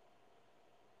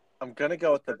gonna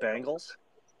go with the Bengals.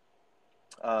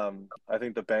 I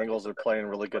think the Bengals are playing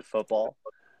really good football.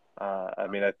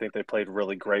 I think they played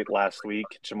really great last week.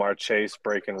 Jamar Chase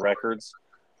breaking records.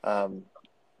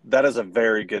 That is a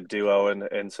very good duo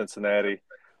in Cincinnati.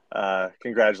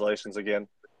 Congratulations again.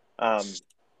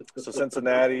 So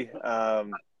Cincinnati,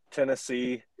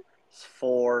 Tennessee is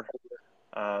 4.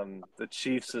 The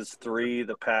Chiefs is 3,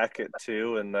 the Pack at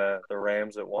 2, and the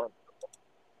Rams at 1.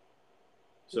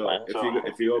 So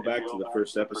if you go back to the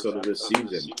first episode of this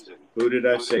season, who did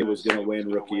I say was going to win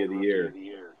Rookie of the Year?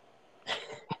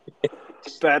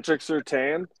 Patrick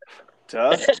Surtain.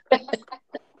 Duh.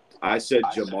 I said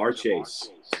Jamar Chase.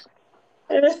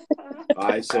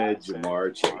 I said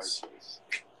Jamar Chase.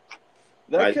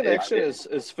 That connection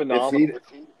is phenomenal.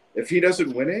 If he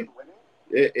doesn't win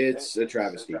it's a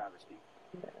travesty.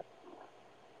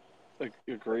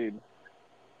 Agreed.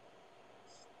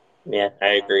 Yeah,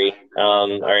 I agree.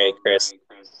 All right, Chris.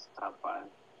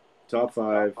 Top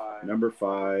 5. Number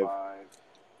 5.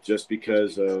 Just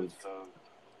because of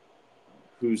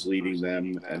who's leading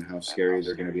them and how scary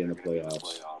they're going to be in the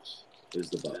playoffs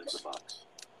is the Bucs.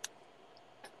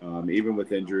 Even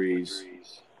with injuries,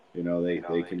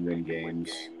 they can win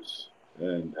games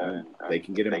and they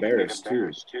can get embarrassed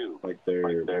too. Like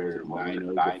their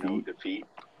 9-0 defeat.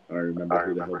 I don't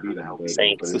remember who the hell beat them.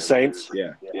 Saints. The Saints.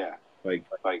 Yeah.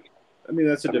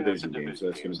 That's a division game, so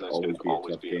that's going to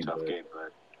always be a tough game.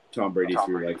 But Tom Brady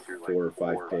threw like 4 or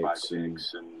 5 picks and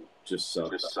just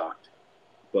sucked.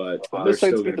 But the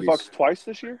Saints beat the Bucs twice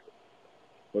this year.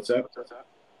 What's that?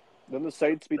 Didn't the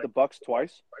Saints beat the Bucs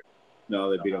twice?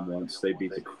 No, they beat them once. They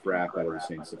beat the crap out of the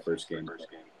Saints the first game.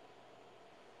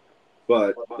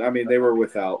 But they were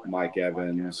without Mike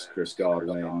Evans, Chris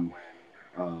Godwin,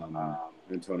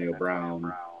 Antonio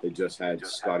Brown. They just had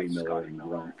Scotty Miller and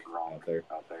Gronk out there.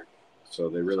 So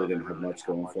they really didn't have much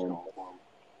going for them.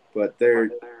 But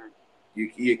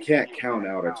you can't count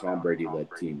out a Tom Brady-led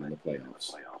team in the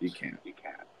playoffs. You can't.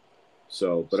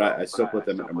 So, but I still put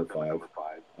them at number 5.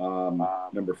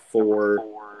 Number 4,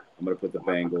 I'm going to put the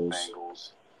Bengals.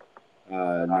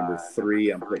 Number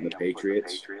 3, I'm putting the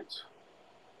Patriots.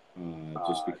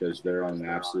 Just because they're on an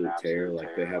absolute tear.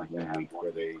 Like they had 1 week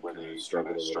where they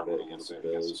struggled a little bit against the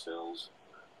Bills.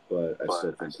 But I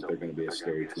still think that they're going to be a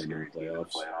scary team in the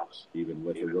playoffs, even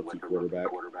with a rookie quarterback.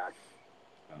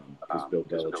 Because Bill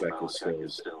Belichick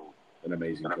is still an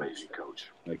amazing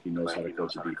coach. Like he knows how to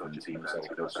coach a defense. He knows how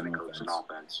to coach an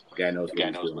offense. The guy knows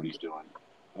what he's doing.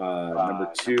 Number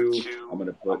 2, I'm going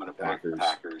to put the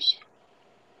Packers.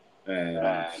 And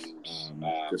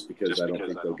just because I don't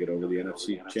think they'll get over the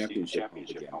NFC Championship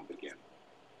hump again.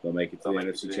 They'll make it to the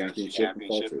NFC Championship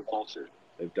and falter.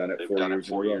 They've done it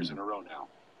 4 years in a row now.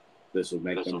 This will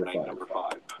make number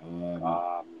 5.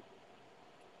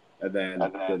 And then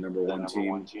the number 1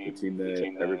 team, the team that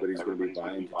everybody's going to be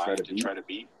vying to try to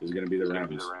beat, is going to be the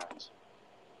Rams.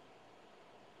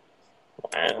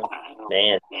 Wow,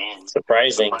 man,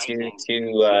 surprising. Two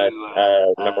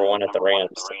number 1 at the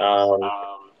Rams.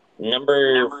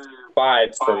 Number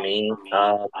 5 for me,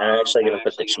 I'm actually going to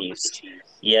put the Chiefs.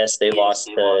 Yes, they lost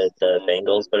to the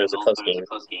Bengals, but it was a close game.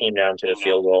 Came down to a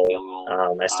field goal.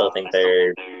 I still think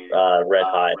they're red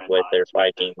hot with their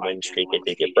 5-game win streak. It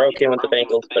did get broken with the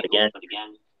Bengals, but again,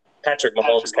 Patrick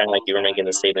Mahomes, kind of like you were making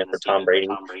the statement for Tom Brady,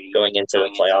 going into the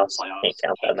playoffs, can't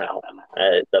count them out.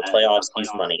 The playoffs,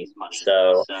 he's money.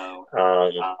 So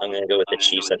I'm going to go with the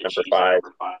Chiefs at number 5.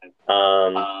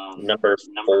 Number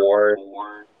 4,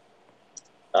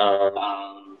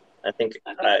 I think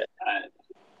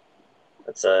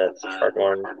that's a hard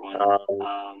one.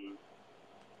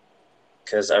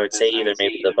 Because I would say either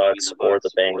maybe the Bucs or the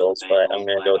Bengals, but I'm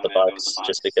going to go with the Bucs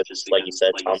just because, like you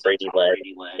said, Tom Brady led.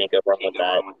 Can't go wrong with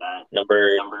that.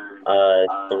 Number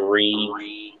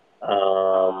 3,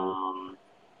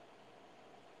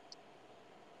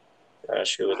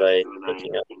 gosh, who was I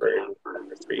thinking of for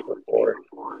number 3 before?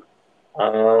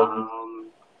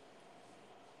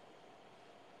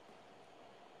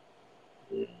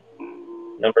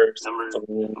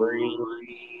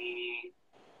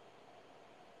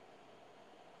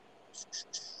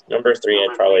 Number 3,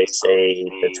 I'd probably say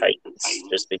the Titans,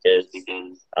 just because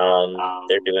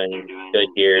they're doing good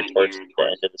here towards the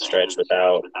end of the stretch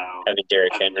without having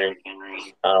Derrick Henry.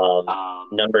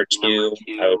 Number 2,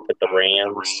 I would put the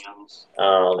Rams.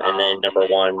 And then number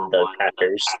 1, the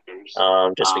Packers.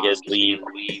 Just because we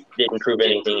didn't prove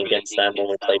anything against them when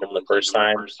we played them the first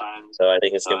time. So I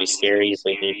think it's going to be scary if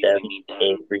we meet them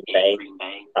in Green Bay.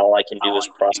 All I can do is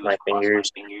cross my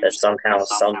fingers that somehow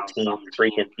some team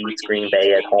freaking beats Green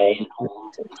Bay at home.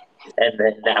 And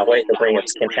then that way the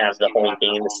Rams can have the home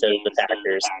game instead of the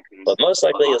Packers. But most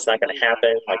likely it's not going to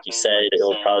happen. Like you said, it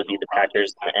will probably be the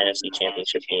Packers in the NFC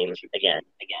Championship game again.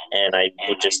 And I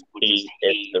would just hate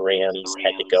if the Rams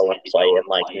had to go and play in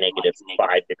like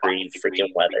 -5-degree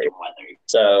freaking weather.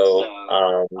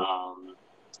 So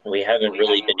we haven't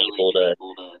really been able to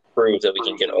prove that we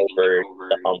can get over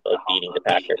the hump of beating the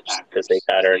Packers because they've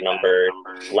had our number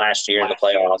last year in the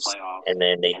playoffs, and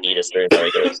then they beat us during the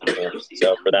regular season.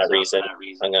 So for that reason,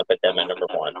 I'm going to put them at number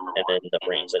 1, and then the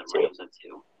Rams at 2.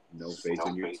 No faith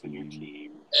in your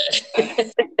team.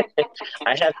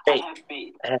 I have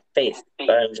faith. But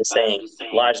I'm just saying,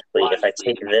 logically, if I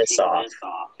take this off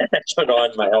and I put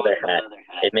on my other hat,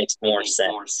 it makes more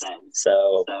sense.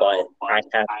 So, but I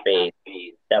have faith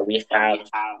that we have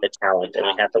the talent and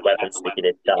we have the weapons to get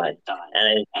it done.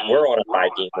 And we're on a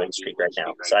 5-game win streak right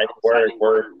now. So I think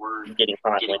we're getting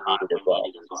hot when needed as well.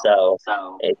 So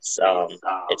it's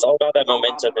all about that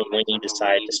momentum and when you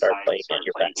decide to start playing at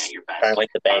your best. Kind of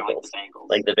like the Bengals.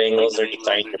 Like the Bengals are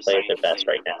deciding to play at their best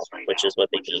right now, which is what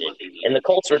they needed. And the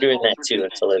Colts were doing that too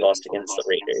until they lost against the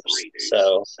Raiders.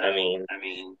 So, I mean,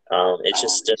 it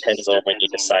just depends on when you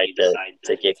decide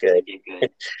to get good.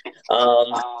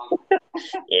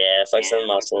 Yeah, flex some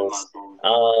muscles.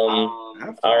 All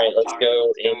right, let's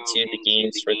go into the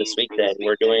games for this week then.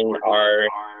 We're doing our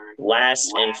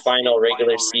last and final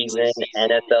regular season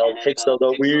NFL picks of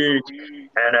the week.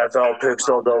 NFL picks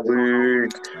of the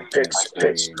week. Picks.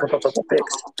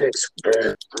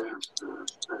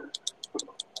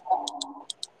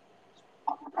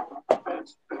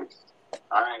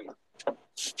 All right.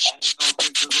 NFL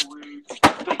picks of the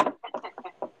week.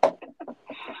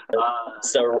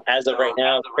 So as of right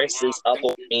now, Chris is up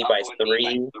on me by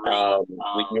 3.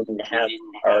 We didn't have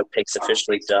our picks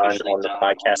officially done on the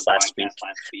podcast last week,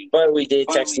 but we did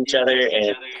text each other,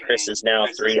 and Chris is now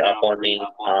 3 up on me.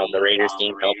 The Raiders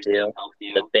game helped you.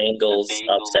 The Bengals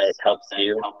upset helped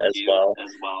you as well.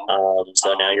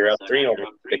 So now you're up 3 on me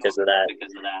because of that.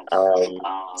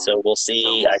 So we'll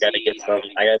see. I gotta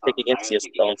pick against you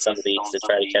on some of these to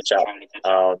try to catch up.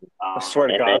 I swear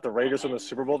to God, if the Raiders win the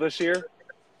Super Bowl this year,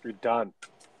 you're done.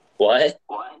 What?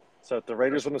 So if the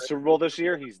Raiders win the Super Bowl this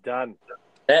year, he's done.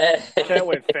 Can't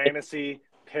win fantasy,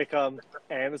 pick'em,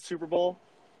 and the Super Bowl.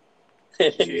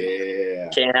 Yeah.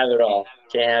 Can't have it all.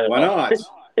 Why not?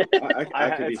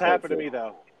 It's happened to me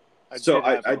though. I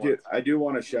do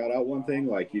want to shout out one thing.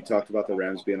 Like you talked about the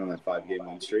Rams being on that 5-game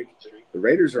win streak. The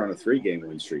Raiders are on a 3-game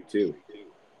win streak too.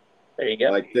 There you go.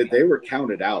 Like they were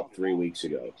counted out 3 weeks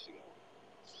ago.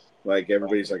 Like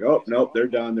everybody's like, oh nope, they're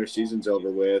done. Their season's over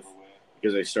with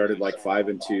because they started like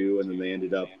 5-2 and then they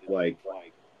ended up like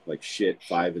shit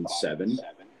 5-7,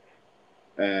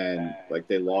 and like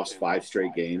they lost 5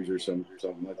 straight games or something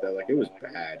like that. Like it was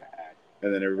bad.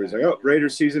 And then everybody's like, oh,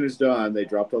 Raiders season is done. They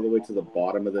dropped all the way to the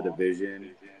bottom of the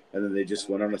division, and then they just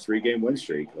went on a 3-game win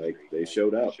streak. Like they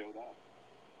showed up.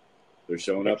 They're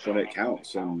showing up when it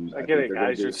counts, and I think they're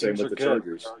going to do the same with the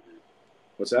Chargers.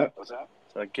 What's that?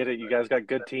 So I get it. You guys got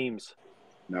good teams.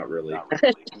 Not really.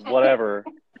 Whatever.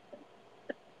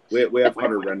 We have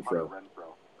Hunter Renfrow.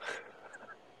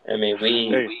 I mean,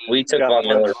 we took Von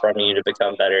Miller from you to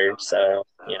become better, so,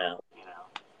 you know.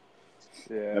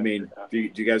 Yeah. I mean, do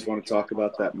you guys want to talk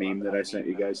about that meme that I sent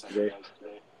you guys today?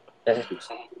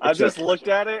 I just looked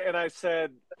at it and I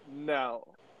said, no.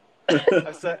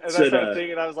 I started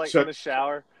thinking, I was like in the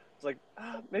shower. I was like,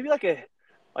 maybe like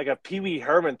a Pee Wee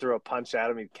Herman threw a punch at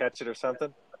him, he'd catch it or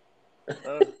something.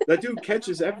 That dude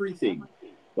catches everything.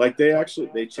 Like they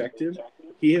checked him.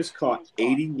 He has caught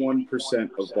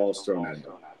 81% of balls thrown at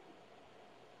him.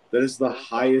 That is the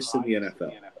highest in the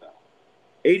NFL.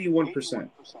 81%.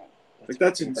 Like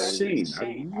that's insane.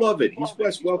 I love it. He's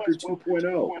Wes Welker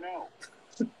 2.0.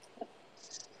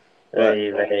 But,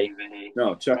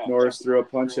 no, Chuck Norris threw a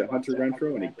punch at Hunter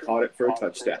Renfrow and he caught it for a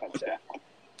touchdown.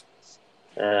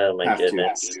 Oh my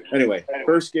goodness. Anyway,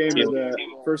 first game is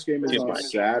on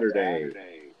Saturday.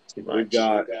 We've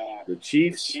got the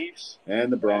Chiefs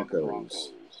and the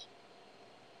Broncos.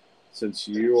 Since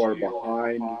you are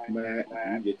behind, Matt,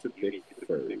 you get to pick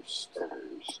first.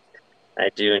 I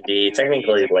do indeed.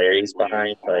 Technically, Larry's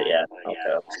behind, but yeah, I'll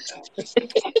go.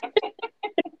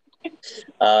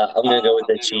 I'm going to go with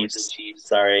the Chiefs.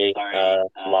 Sorry,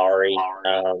 Lowry.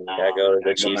 Gotta go with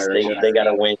the Chiefs. They got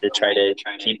to win to try to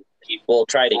keep will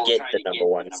try to get the number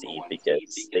 1 seed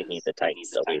because they need the Titans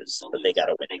to lose, but they got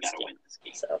to win this game.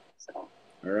 So.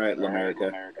 All right,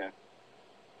 Lamerica.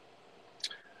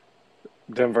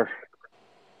 Denver.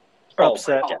 Oh,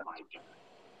 Upset.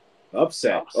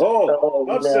 Upset. Oh,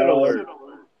 upset no. alert.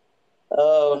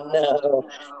 Oh, no.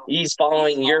 He's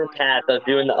following your path of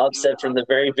doing the upset from the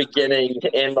very beginning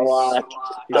in the lock.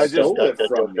 He stole it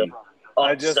from me.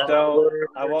 I just don't.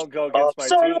 I won't go against my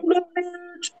team.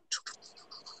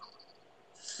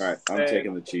 All right, I'm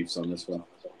taking the Chiefs on this one.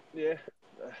 Yeah,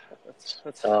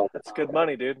 that's good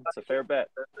money, dude. It's a fair bet.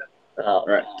 All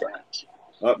right.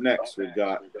 Up next, we've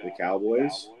got the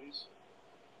Cowboys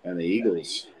and the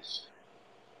Eagles.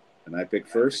 And I pick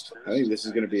first. I think this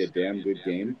is going to be a damn good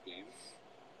game.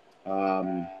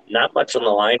 Not much on the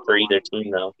line for either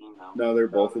team, though. No, they're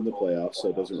both in the playoffs, so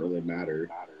it doesn't really matter.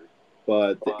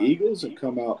 But the Eagles have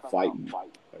come out fighting.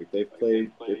 Like they've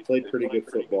played pretty good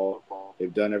football.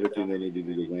 They've done everything they need to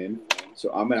do to win.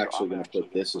 So I'm actually going to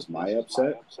put this as my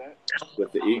upset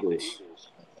with the Eagles.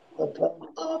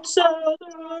 Upset!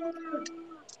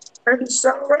 I'm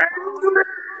so angry!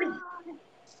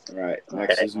 All right,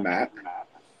 next is Matt.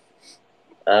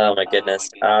 Oh my goodness.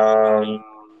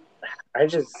 I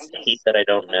just hate that I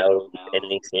don't know in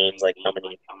these games like how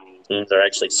many teams are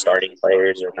actually starting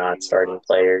players or not starting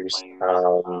players.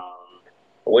 I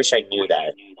wish I knew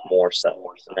that more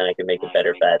so, and then I could make a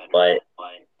better bet. But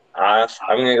I'm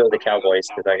gonna go with the Cowboys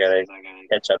because I gotta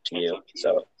catch up to you.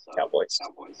 So Cowboys.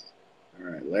 All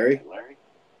right, Larry.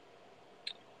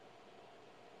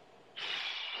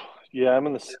 Yeah, I'm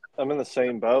in the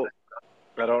same boat.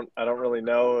 I don't really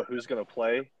know who's going to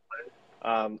play.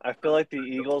 I feel like the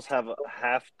Eagles have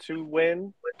to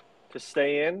win to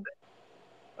stay in.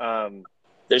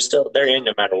 They're in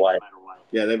no matter what.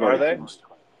 Yeah, they've already finished.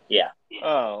 Yeah.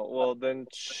 Oh well, then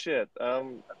shit.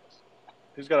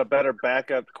 Who's got a better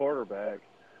backup quarterback?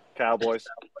 Cowboys.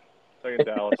 Taking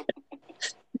Dallas.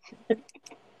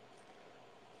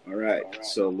 All right,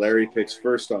 so Larry picks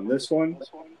first on this one.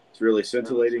 It's really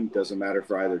scintillating. Doesn't matter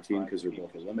for either team because they're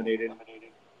both eliminated.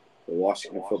 The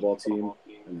Washington football team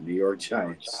and the New York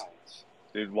Giants.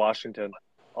 Dude, Washington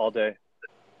all day.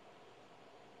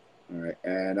 All right,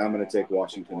 and I'm going to take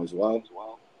Washington as well.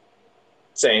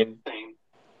 Same.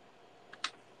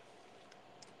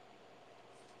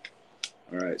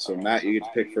 All right, so Matt, you get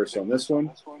to pick first on this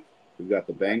one. We've got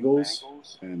the Bengals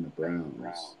and the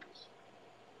Browns.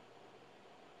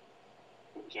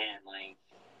 Again, like,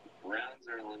 Browns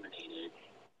are eliminated.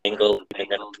 Bengals even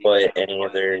gonna put any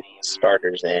of their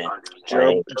starters in.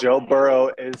 Joe Burrow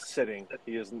is sitting.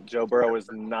 Joe Burrow is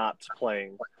not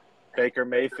playing. Baker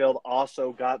Mayfield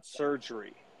also got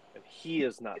surgery, and he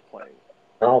is not playing.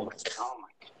 Oh my god.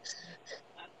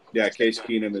 Yeah, Case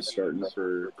Keenum is starting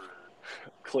for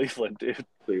Cleveland, dude.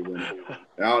 Cleveland.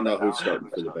 I don't know who's starting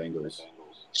for the Bengals.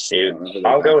 Shoot,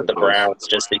 I'll go with the Browns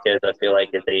just because I feel like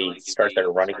if they start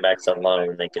their running backs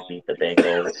alone, they could beat the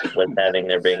Bengals with having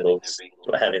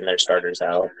their starters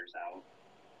out.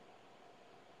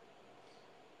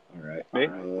 All right, me,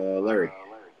 Larry.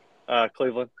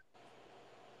 Cleveland.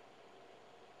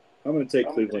 I'm going to take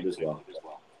Cleveland as well.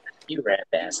 You rat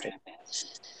bastard.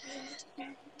 All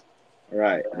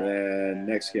right, then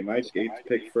next game I get to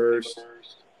pick first.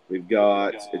 We've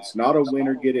got, it's not a win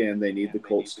or get in. They need the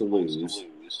Colts to lose.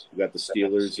 We've got the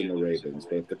Steelers and the Ravens.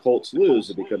 But if the Colts lose,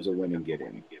 it becomes a win and get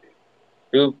in.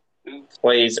 Who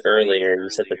plays earlier? You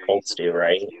said the Colts do,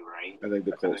 right? I think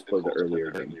the Colts play the earlier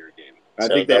game. I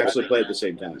think they actually play at the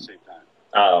same time.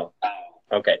 Oh,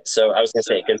 okay. So I was going to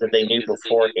say, because if they knew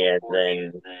beforehand,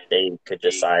 then they could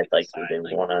decide like who they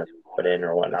want to put in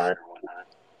or whatnot.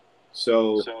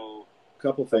 So, a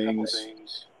couple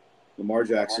things. Lamar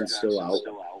Jackson's still out.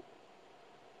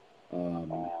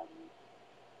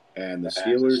 And the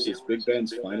Steelers is Big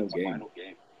Ben's final game.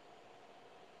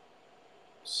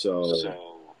 So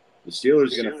the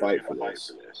Steelers are going to fight for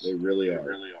this. They really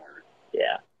are.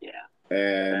 Yeah.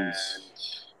 And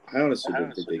I honestly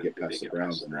didn't think they'd get past the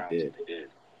Browns, and they did.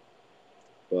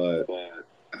 But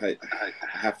I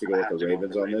have to go with the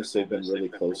Ravens on this. They've been really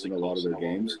close in a lot of their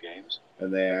games,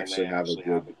 and they actually have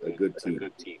a good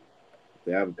team.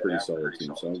 They have a pretty solid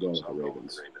team, so I'm going with the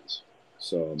Ravens.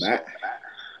 So, Matt?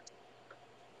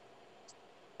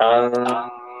 I'm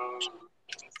going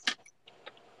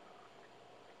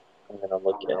to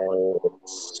look at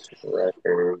its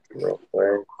record real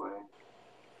quick.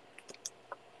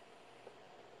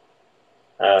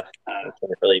 I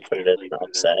can't really put it as an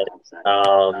upset.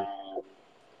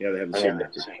 Yeah, they have the same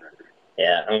record.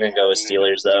 Yeah, I'm going to go with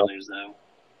Steelers, though.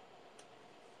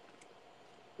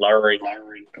 Larry.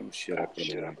 Oh, shit, I put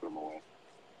him away.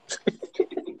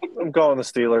 I'm going the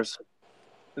Steelers.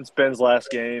 It's Ben's last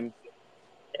game.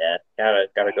 Yeah,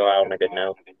 gotta go out on a good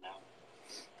note.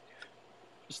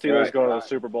 Steelers going to the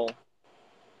Super Bowl.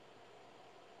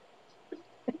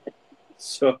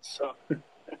 So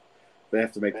they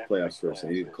have to make the playoffs first. They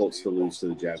need the Colts to lose to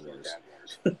the Jaguars.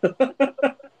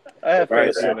 I have Right,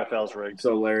 faith so- the NFL's rigged.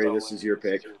 So, Larry, this is your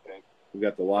pick. We've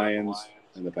got the Lions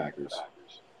and the Packers.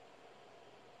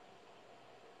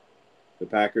 The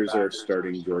Packers are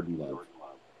starting Jordan Love.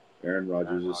 Aaron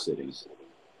Rodgers is sitting.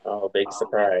 Oh, big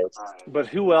surprise. But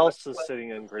who else is sitting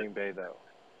in Green Bay though?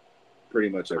 Pretty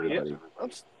much everybody. I'm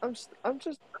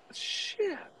just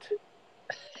shit.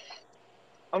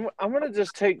 I'm gonna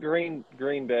just take Green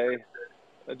Bay.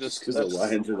 Just because the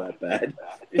Lions are that bad.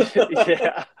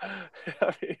 Yeah,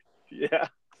 I mean, yeah,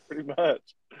 pretty much.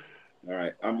 All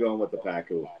right, I'm going with the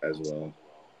Packers as well.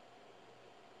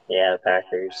 Yeah, the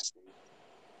Packers.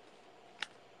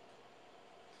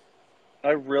 I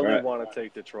really Right. want to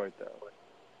take Detroit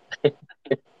though.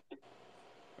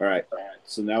 All right,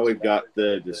 so now we've got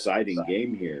the deciding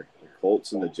game here. The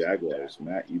Colts and the Jaguars.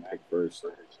 Matt, you pick first.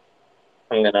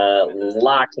 I'm gonna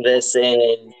lock this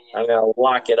in. I'm gonna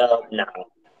lock it up.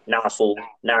 Nah, fool.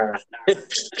 Nah.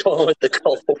 Going with the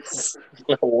Colts.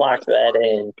 I'm gonna lock that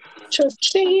in.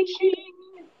 Cha-ching.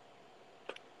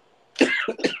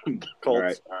 Colts. All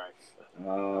right.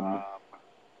 I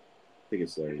think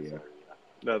it's Larry, yeah.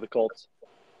 No, the Colts.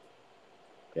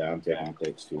 Yeah, I'm taking the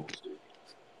Colts too.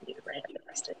 You random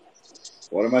bastard.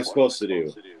 What am I supposed to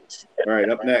do? All right,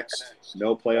 up next,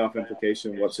 no playoff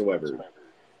implication whatsoever.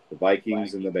 The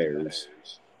Vikings and the Bears.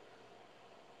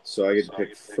 So I get to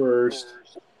pick first.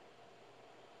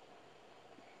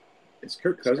 Is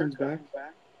Kirk Cousins back?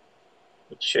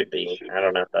 It should be. I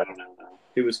don't know if that.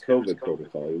 He was COVID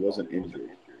protocol. He wasn't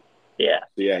injured. Yeah.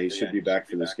 So yeah, he should be back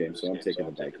for this game. So I'm taking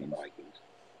the Vikings.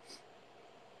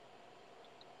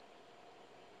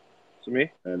 To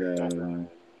me? And then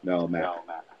no, Matt.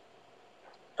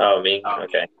 Oh, me?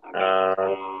 Okay. Why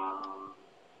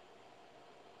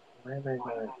am I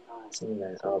not seeing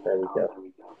that? Oh, there we go.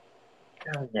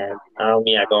 Oh, yeah.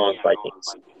 Yeah, go on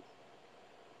Vikings.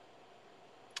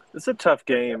 It's a tough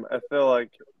game. I feel like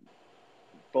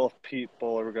both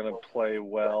people are going to play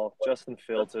well. Justin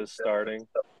Fields is starting.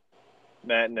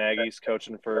 Matt Nagy's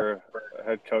coaching for a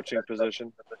head coaching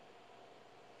position.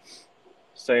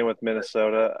 Same with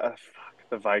Minnesota. Fuck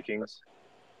the Vikings.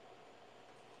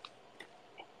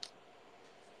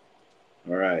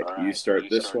 All right, you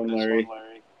start this one, Larry.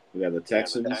 We got the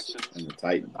Texans and the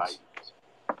Titans.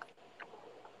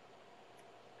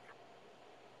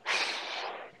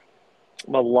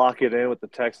 I'm going to lock it in with the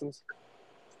Texans.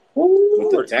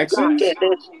 With the Texans?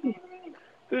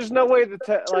 There's no way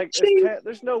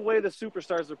there's no way the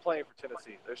superstars are playing for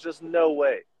Tennessee. There's just no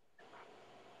way.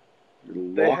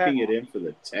 You're locking it in for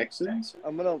the Texans?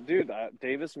 I'm gonna do that.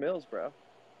 Davis Mills, bro.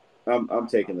 I'm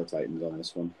taking the Titans on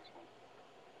this one.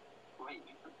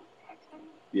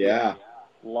 Yeah.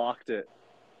 Locked it.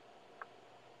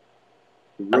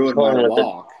 He ruined my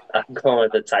lock. I'm going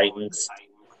with the Titans.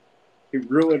 He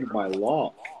ruined my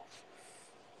lock.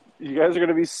 You guys are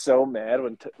gonna be so mad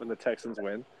when the Texans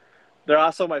win. They're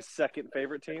also my second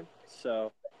favorite team.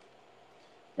 So.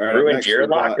 All right, Ruined your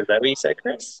lock? Is that what you said,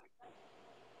 Chris?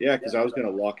 Yeah, because I was going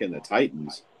to lock in the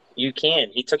Titans. You can.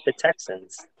 He took the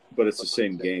Texans. But it's the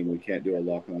same game. We can't do a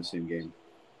lock on the same game.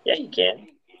 Yeah, you can.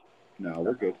 No,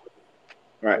 we're good.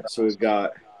 All right, so we've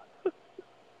got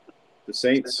the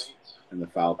Saints and the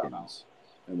Falcons.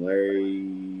 And Larry,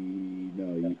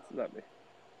 no, not me.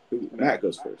 Matt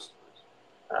goes first.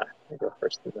 I go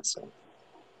first in this one.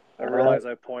 I realize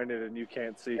I pointed and you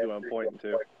can't see who I'm pointing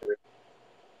to.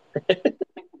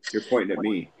 You're pointing at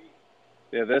me.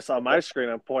 Yeah, this on my screen,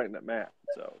 I'm pointing at Matt.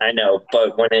 So I know,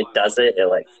 but when it does it, it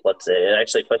like flips it. It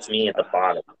actually puts me at the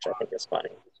bottom, which I think is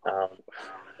funny.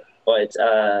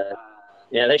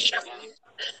 Yeah, they should.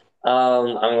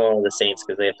 I'm going with the Saints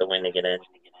because they have to win to get in,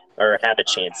 or have a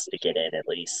chance to get in at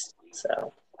least.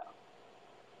 So,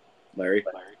 Larry?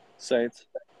 Saints.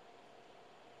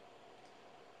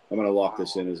 I'm going to lock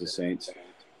this in as the Saints.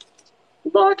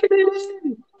 lock it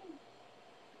in.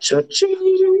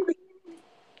 Cha-ching.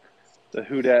 The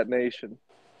Who Dat Nation.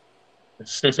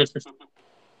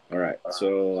 All right,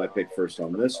 so I picked first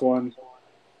on this one.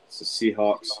 It's the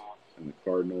Seahawks and the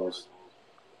Cardinals.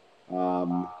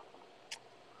 The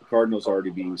Cardinals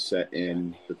already being set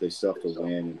in, but they still have to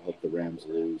win and hope the Rams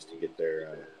lose to get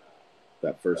their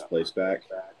that first place back.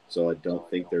 So I don't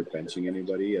think they're benching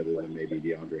anybody other than maybe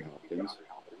DeAndre Hopkins.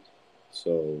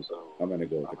 So I'm going to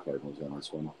go with the Cardinals on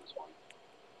this one.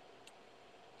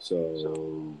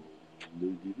 So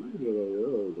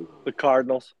The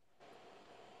Cardinals.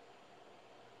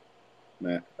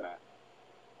 Matt.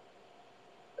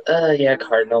 Yeah,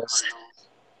 Cardinals.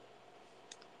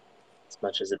 As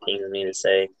much as it pains me to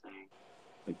say. I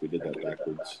think we did that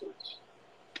backwards.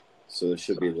 So this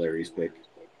should be Larry's pick.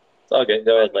 It's all good.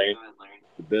 Go ahead, Larry.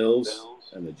 The Bills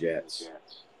and the Jets.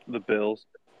 The Bills.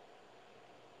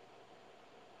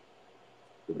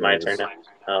 The My Bills. turn now.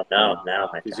 Oh, no. Now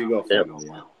my Because turn. you go Bills.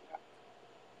 final, yeah.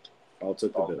 I'll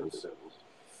take the Bills.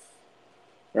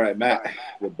 All right, Matt.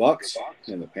 The Bucks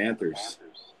and the Panthers.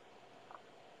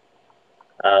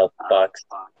 Bucks.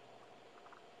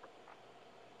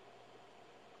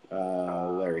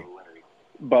 Larry.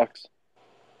 Bucks.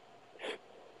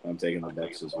 I'm taking the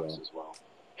Bucks as well.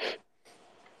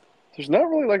 There's not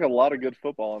really like a lot of good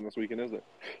football on this weekend, is it?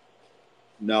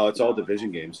 No, it's all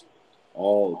division games.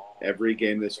 Every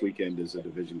game this weekend is a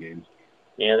division game.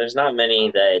 Yeah, there's not many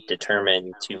that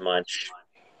determine too much.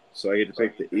 So I get to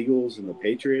pick the Eagles and the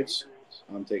Patriots.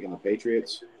 I'm taking the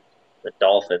Patriots. The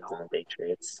Dolphins and the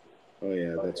Patriots. Oh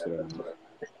yeah, that's what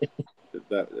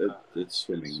it's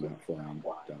swimming, not flying,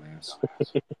 dumbass.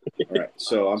 All right,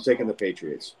 so I'm taking the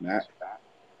Patriots. Matt?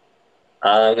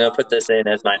 I'm going to put this in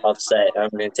as my upset. I'm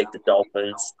going to take the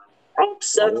Dolphins.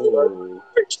 Upset alert!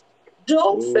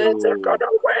 Dolphins are going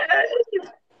to win!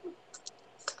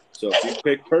 So if you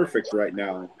pick perfect right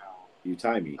now, you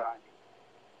tie me.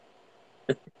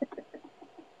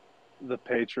 The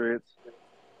Patriots.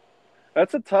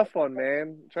 That's a tough one,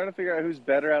 man. I'm trying to figure out who's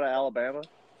better out of Alabama,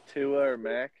 Tua or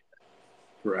Mac.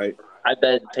 Right. I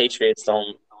bet Patriots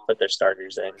don't put their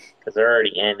starters in because they're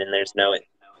already in and there's no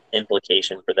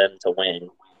implication for them to win.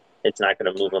 It's not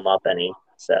going to move them up any.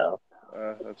 So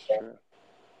that's true.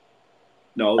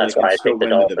 No, that's they why can I still take the win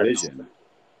the Dolphins. division.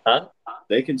 Huh?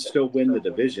 They can still win the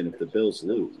division if the Bills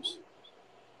lose.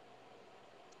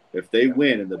 If they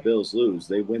win and the Bills lose,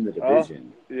 they win the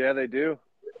division. Oh, yeah, they do.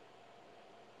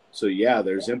 So, yeah,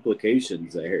 there's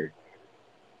implications there.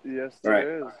 Yes,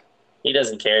 there is. He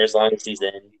doesn't care as long as he's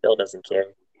in. Bill doesn't care.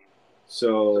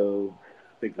 So,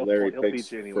 I think Larry he'll picks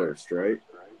beat you anyway. first, right?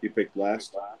 You picked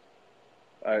last? All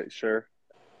right, sure.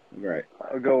 All right.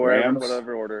 I'll go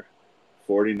whatever order.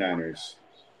 49ers.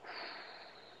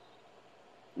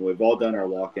 We've all done our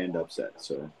walk-end upset,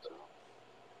 so.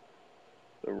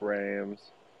 The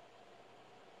Rams.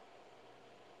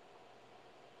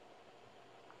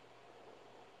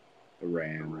 The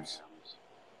Rams.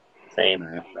 Same.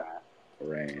 Matt. The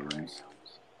Rams.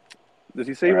 Did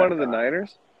he say he wanted the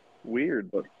Niners? Weird.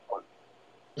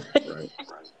 Right.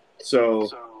 So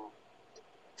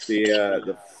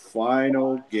the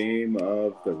final game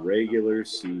of the regular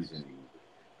season.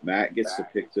 Matt gets to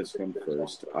pick this one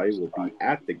first. I will be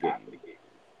at the game.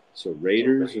 So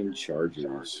Raiders and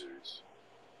Chargers.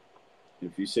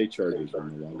 If you say Chargers, we're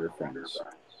no longer friends.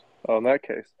 Oh, in that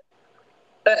case.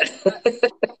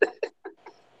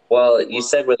 Well, you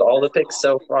said with all the picks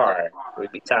so far,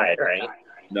 we'd be tied, right?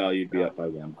 No, you'd be up by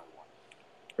one.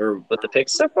 Or with the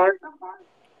picks so far?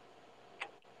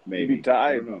 Maybe. You'd be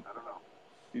tied. I don't know.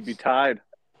 You'd be tied.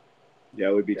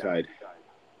 Yeah, we'd be tied.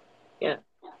 Yeah.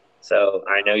 So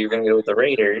I know you're going to go with the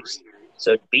Raiders.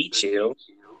 So to beat you,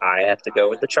 I have to go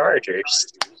with the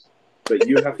Chargers. But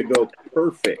you have to go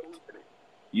perfect.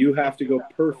 You have to go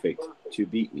perfect to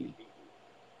beat me.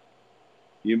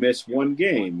 You miss one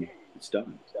game, it's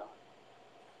done.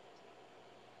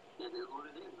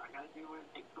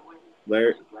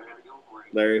 Larry,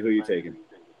 who are you taking?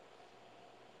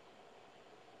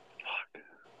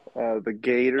 The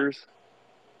Gators.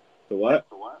 The what?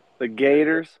 The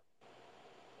Gators.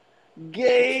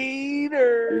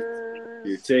 Gators.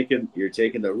 You're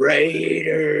taking the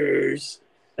Raiders.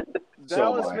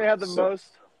 Dallas may have the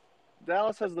most.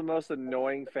 Dallas has the most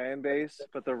annoying fan base,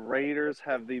 but the Raiders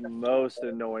have the most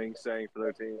annoying saying for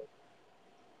their team.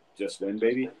 Just win,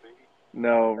 baby.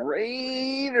 No,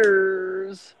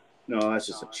 Raiders. No, that's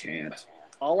just a chant.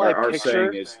 Our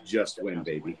saying is just win,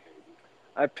 baby.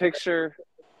 I picture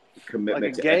commitment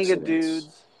like a gang of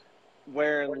dudes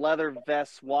wearing leather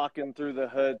vests walking through the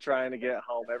hood trying to get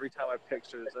home. Every time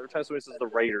somebody says the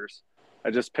Raiders, I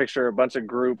just picture a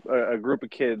group of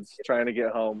kids trying to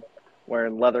get home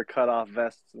wearing leather cutoff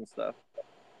vests and stuff.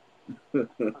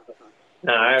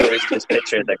 No, I always just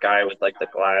picture the guy with like the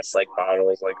glass like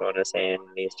bottles like on his hand, and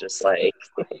he's just like,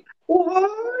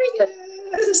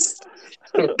 Warriors,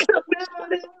 come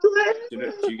out and play.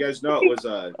 Do you guys know it was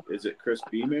is it Chris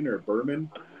Beeman or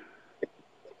Berman?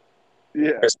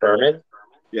 Yeah, Chris Berman.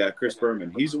 Yeah, Chris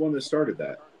Berman. He's the one that started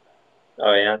that.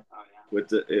 Oh yeah.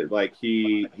 With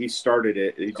he started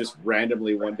it. He just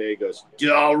randomly one day goes,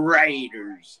 "The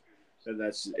Raiders," and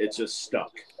it just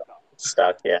stuck.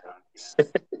 Stuck, yeah.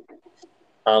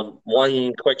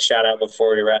 One quick shout out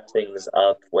before we wrap things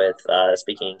up with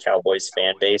speaking Cowboys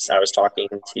fan base. I was talking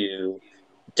to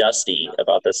Dusty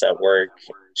about this at work.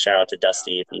 Shout out to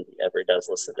Dusty if he ever does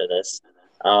listen to this.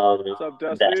 What's up,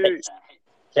 Dusty?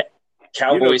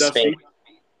 Cowboys Dusty. fans,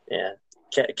 yeah,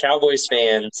 Cowboys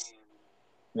fans.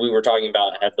 We were talking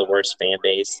about have the worst fan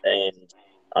base, and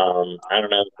I don't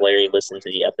know if Larry listened to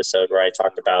the episode where I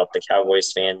talked about the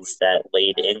Cowboys fans that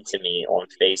laid into me on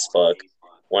Facebook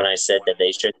when I said that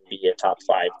they shouldn't be a top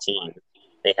 5 team.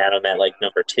 They had them at like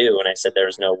number 2, and I said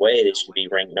there's no way they should be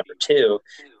ranked number 2.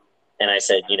 And I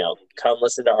said, come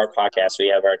listen to our podcast. We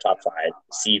have our top 5.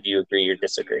 See if you agree or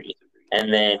disagree.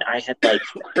 And then I had like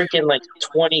freaking like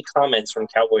 20 comments from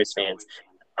Cowboys fans.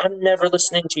 I'm never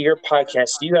listening to your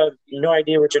podcast. You have no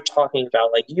idea what you're talking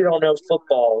about. Like, you don't know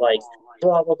football. Like,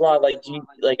 blah, blah, blah.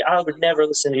 I would never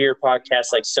listen to your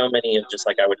podcast. Like, so many of just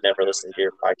like, I would never listen to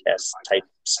your podcast type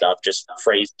stuff, just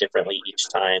phrased differently each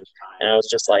time. And I was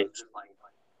just like,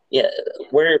 yeah,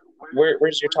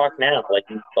 where's your talk now? Like,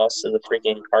 you lost to the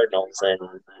freaking Cardinals, and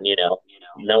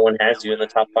no one has you in the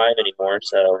top 5 anymore.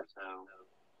 So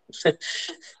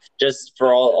just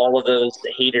for all of those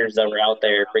haters that were out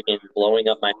there freaking blowing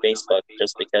up my Facebook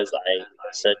just because I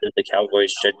said that the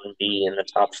Cowboys shouldn't be in the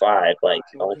top 5, like,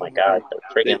 oh my God,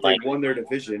 they won their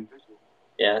division.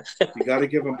 Yeah, you got to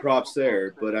give them props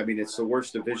there, but I mean, it's the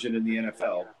worst division in the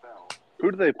NFL.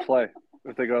 Who do they play?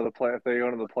 If they go to the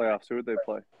playoffs, who would they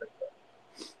play?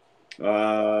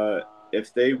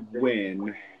 If they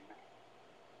win,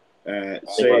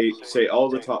 say all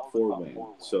the top 4 win.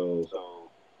 So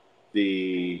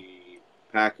the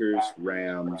Packers,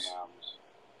 Rams,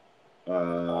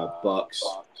 Bucks,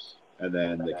 and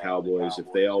then the Cowboys. If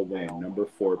they all win, number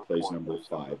 4 plays number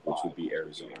 5, which would be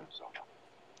Arizona.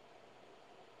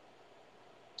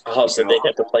 Oh, so they'd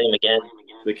have to play them again.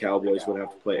 The Cowboys would have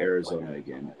to play Arizona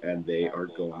again, and they are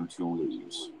going to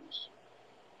lose.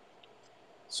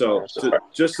 So,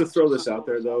 just to throw this out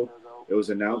there, though, it was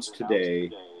announced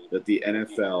today that the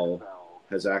NFL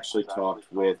has actually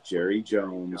talked with Jerry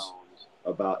Jones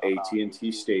about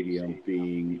AT&T Stadium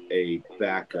being a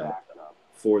backup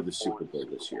for the Super Bowl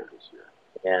this year.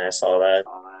 Yeah, I saw that.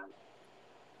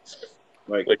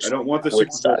 Like, I don't want the Super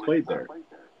Bowl played there.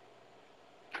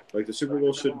 Like, the Super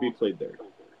Bowl shouldn't be played there.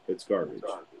 It's garbage.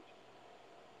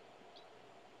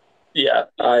 Yeah,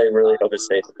 I really hope it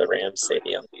stays at the Rams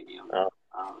Stadium.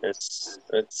 It's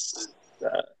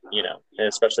and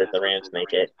especially if the Rams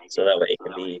make it, so that way it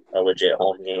can be a legit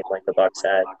home game like the Bucks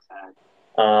had.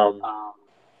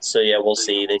 So yeah, we'll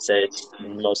see. They say it's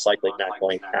most likely not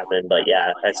going to happen, but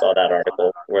yeah, I saw that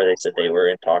article where they said they were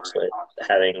in talks with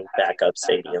having backup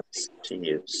stadiums to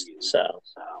use. So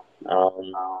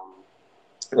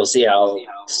we'll see how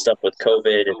stuff with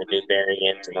COVID and the new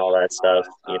variant and all that stuff,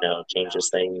 changes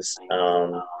things.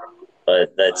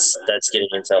 But that's getting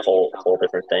into a whole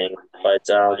different thing. But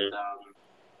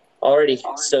alrighty,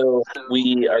 so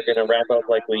we are going to wrap up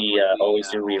like we always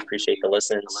do. We appreciate the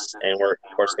listens, and we're,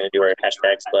 of course, going to do our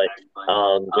hashtags. But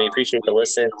we appreciate the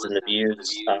listens and the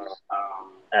views.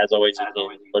 As always, you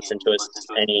can listen to us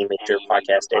any major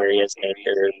podcast areas,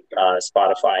 Anchor,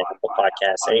 Spotify, Apple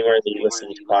Podcasts, anywhere that you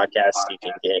listen to podcasts, you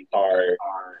can get our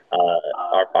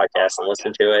podcast and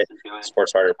listen to it.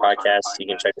 Sports Harder Podcast. You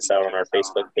can check us out on our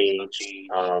Facebook page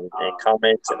and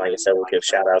comment. And like I said, we'll give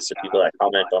shout outs to people that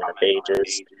comment on our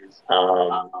pages.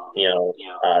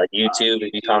 YouTube,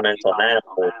 if you comment on that,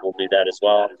 we'll do that as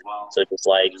well. So just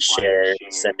like, share,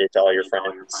 send it to all your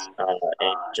friends,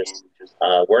 and just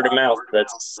word of mouth.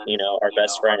 That's our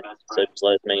best friend. So just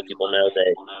let as many people know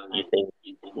that you think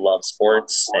love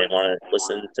sports and want to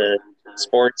listen to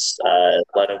sports.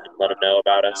 Let them know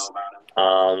about us.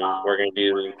 We're gonna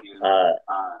do.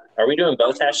 Are we doing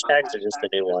both hashtags or just the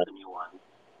new one?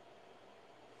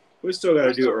 We still got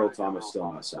to do Earl Thomas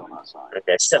still not signed.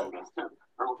 Okay, so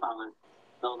Earl Thomas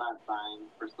still not signed.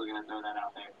 We're still gonna throw that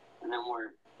out there, and then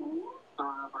we're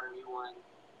throwing up our new one,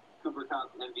 Cooper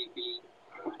Cup MVP.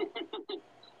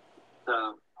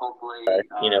 So hopefully,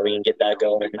 we can get that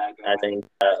going. I think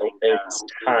it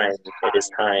is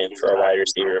time for a wide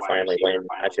receiver to finally win.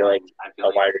 I feel like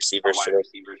a wide receiver should have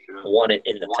won it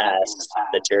in the past.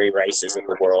 The Jerry Rices of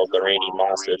the world, the Randy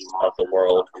Mosses of the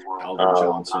world, Alvin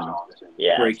Johnson,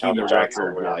 breaking the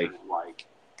record.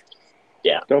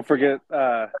 Yeah. Don't forget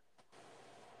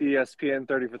ESPN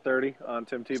 30 for 30 on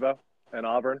Tim Tebow and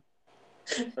Auburn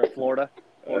or Florida.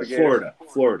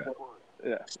 Florida.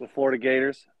 Yeah, the Florida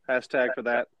Gators. Hashtag for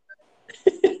that.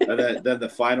 And then the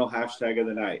final hashtag of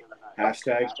the night.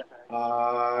 Hashtag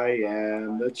I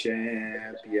am the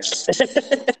champion.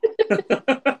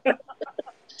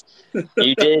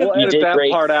 You did that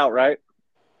great. part out, right?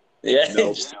 Yeah,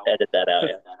 Nope. just edit that out.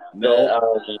 Yeah.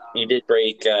 No. You did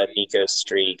break Nico's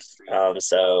streak.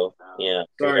 So yeah,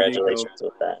 Sorry, congratulations Nico.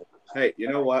 with that. Hey, you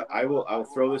know what? I'll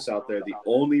throw this out there. The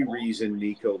only reason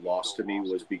Nico lost to me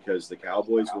was because the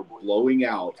Cowboys were blowing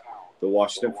out the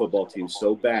Washington football team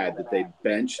so bad that they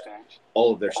benched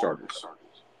all of their starters.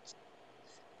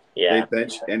 Yeah. They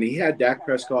benched, and he had Dak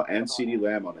Prescott and CeeDee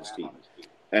Lamb on his team.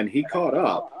 And he caught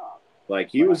up. Like,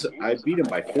 I beat him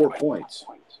by 4 points.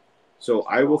 So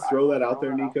I will throw that out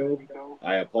there, Nico.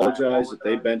 I apologize that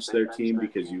they benched their team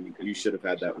because you should have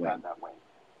had that win.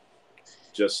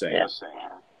 Just saying. Yeah.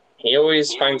 He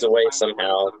always finds a way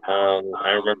somehow.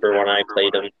 I remember when I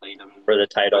played him for the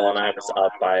title and I was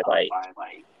up by like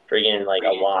friggin' like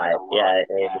a lot. Yeah,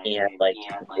 and he had like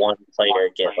one player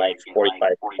get like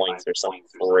 45 points or some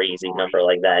crazy number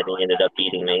like that, and he ended up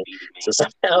beating me. So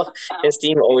somehow his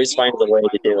team always finds a way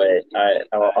to do it.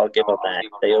 I'll give him that.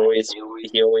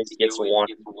 He always gets one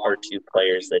or two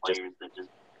players that just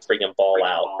freaking ball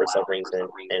out for some reason,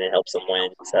 and it helps him win.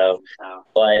 So,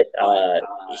 but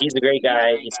he's a great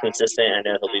guy. He's consistent. I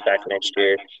know he'll be back next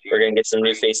year. We're gonna get some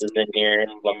new faces in here.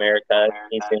 America,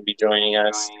 he's gonna be joining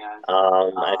us.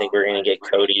 I think we're gonna get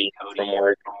Cody from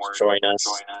work to join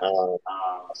us.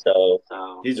 So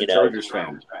he's a Chargers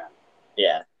fan.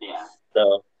 Yeah.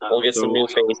 So we'll get some new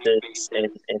faces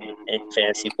in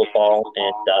fantasy football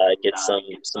and get some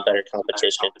better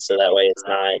competition. So that way it's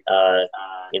not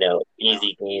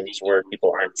easy games where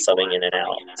people aren't subbing in and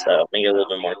out. So make it a little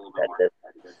bit more competitive.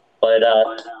 But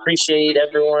appreciate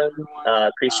everyone.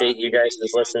 Appreciate you guys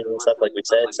just listening and stuff like we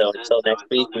said. So until next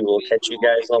week, we will catch you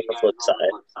guys on the flip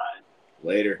side.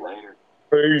 Later.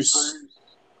 Peace.